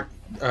page. Mike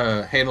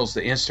handles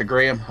the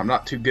Instagram. I'm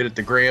not too good at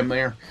the gram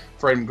there.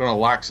 Afraid I'm going to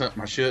like something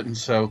I shouldn't,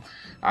 so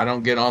I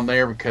don't get on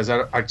there because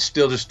I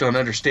still just don't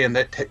understand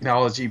that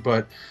technology.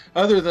 But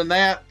other than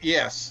that,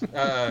 yes,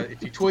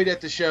 if you tweet at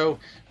the show,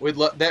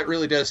 that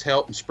really does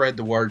help and spread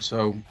the word.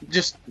 So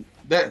just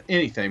that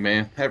anything,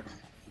 man.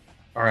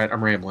 All right,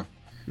 I'm rambling.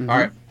 Mm-hmm. All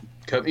right,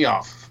 cut me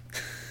off.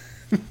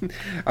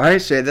 All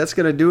right, Shane, that's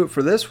going to do it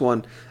for this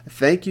one.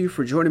 Thank you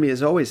for joining me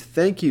as always.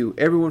 Thank you,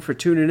 everyone, for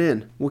tuning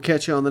in. We'll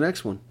catch you on the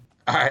next one.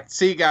 All right,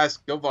 see you guys.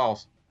 Go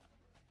Vols.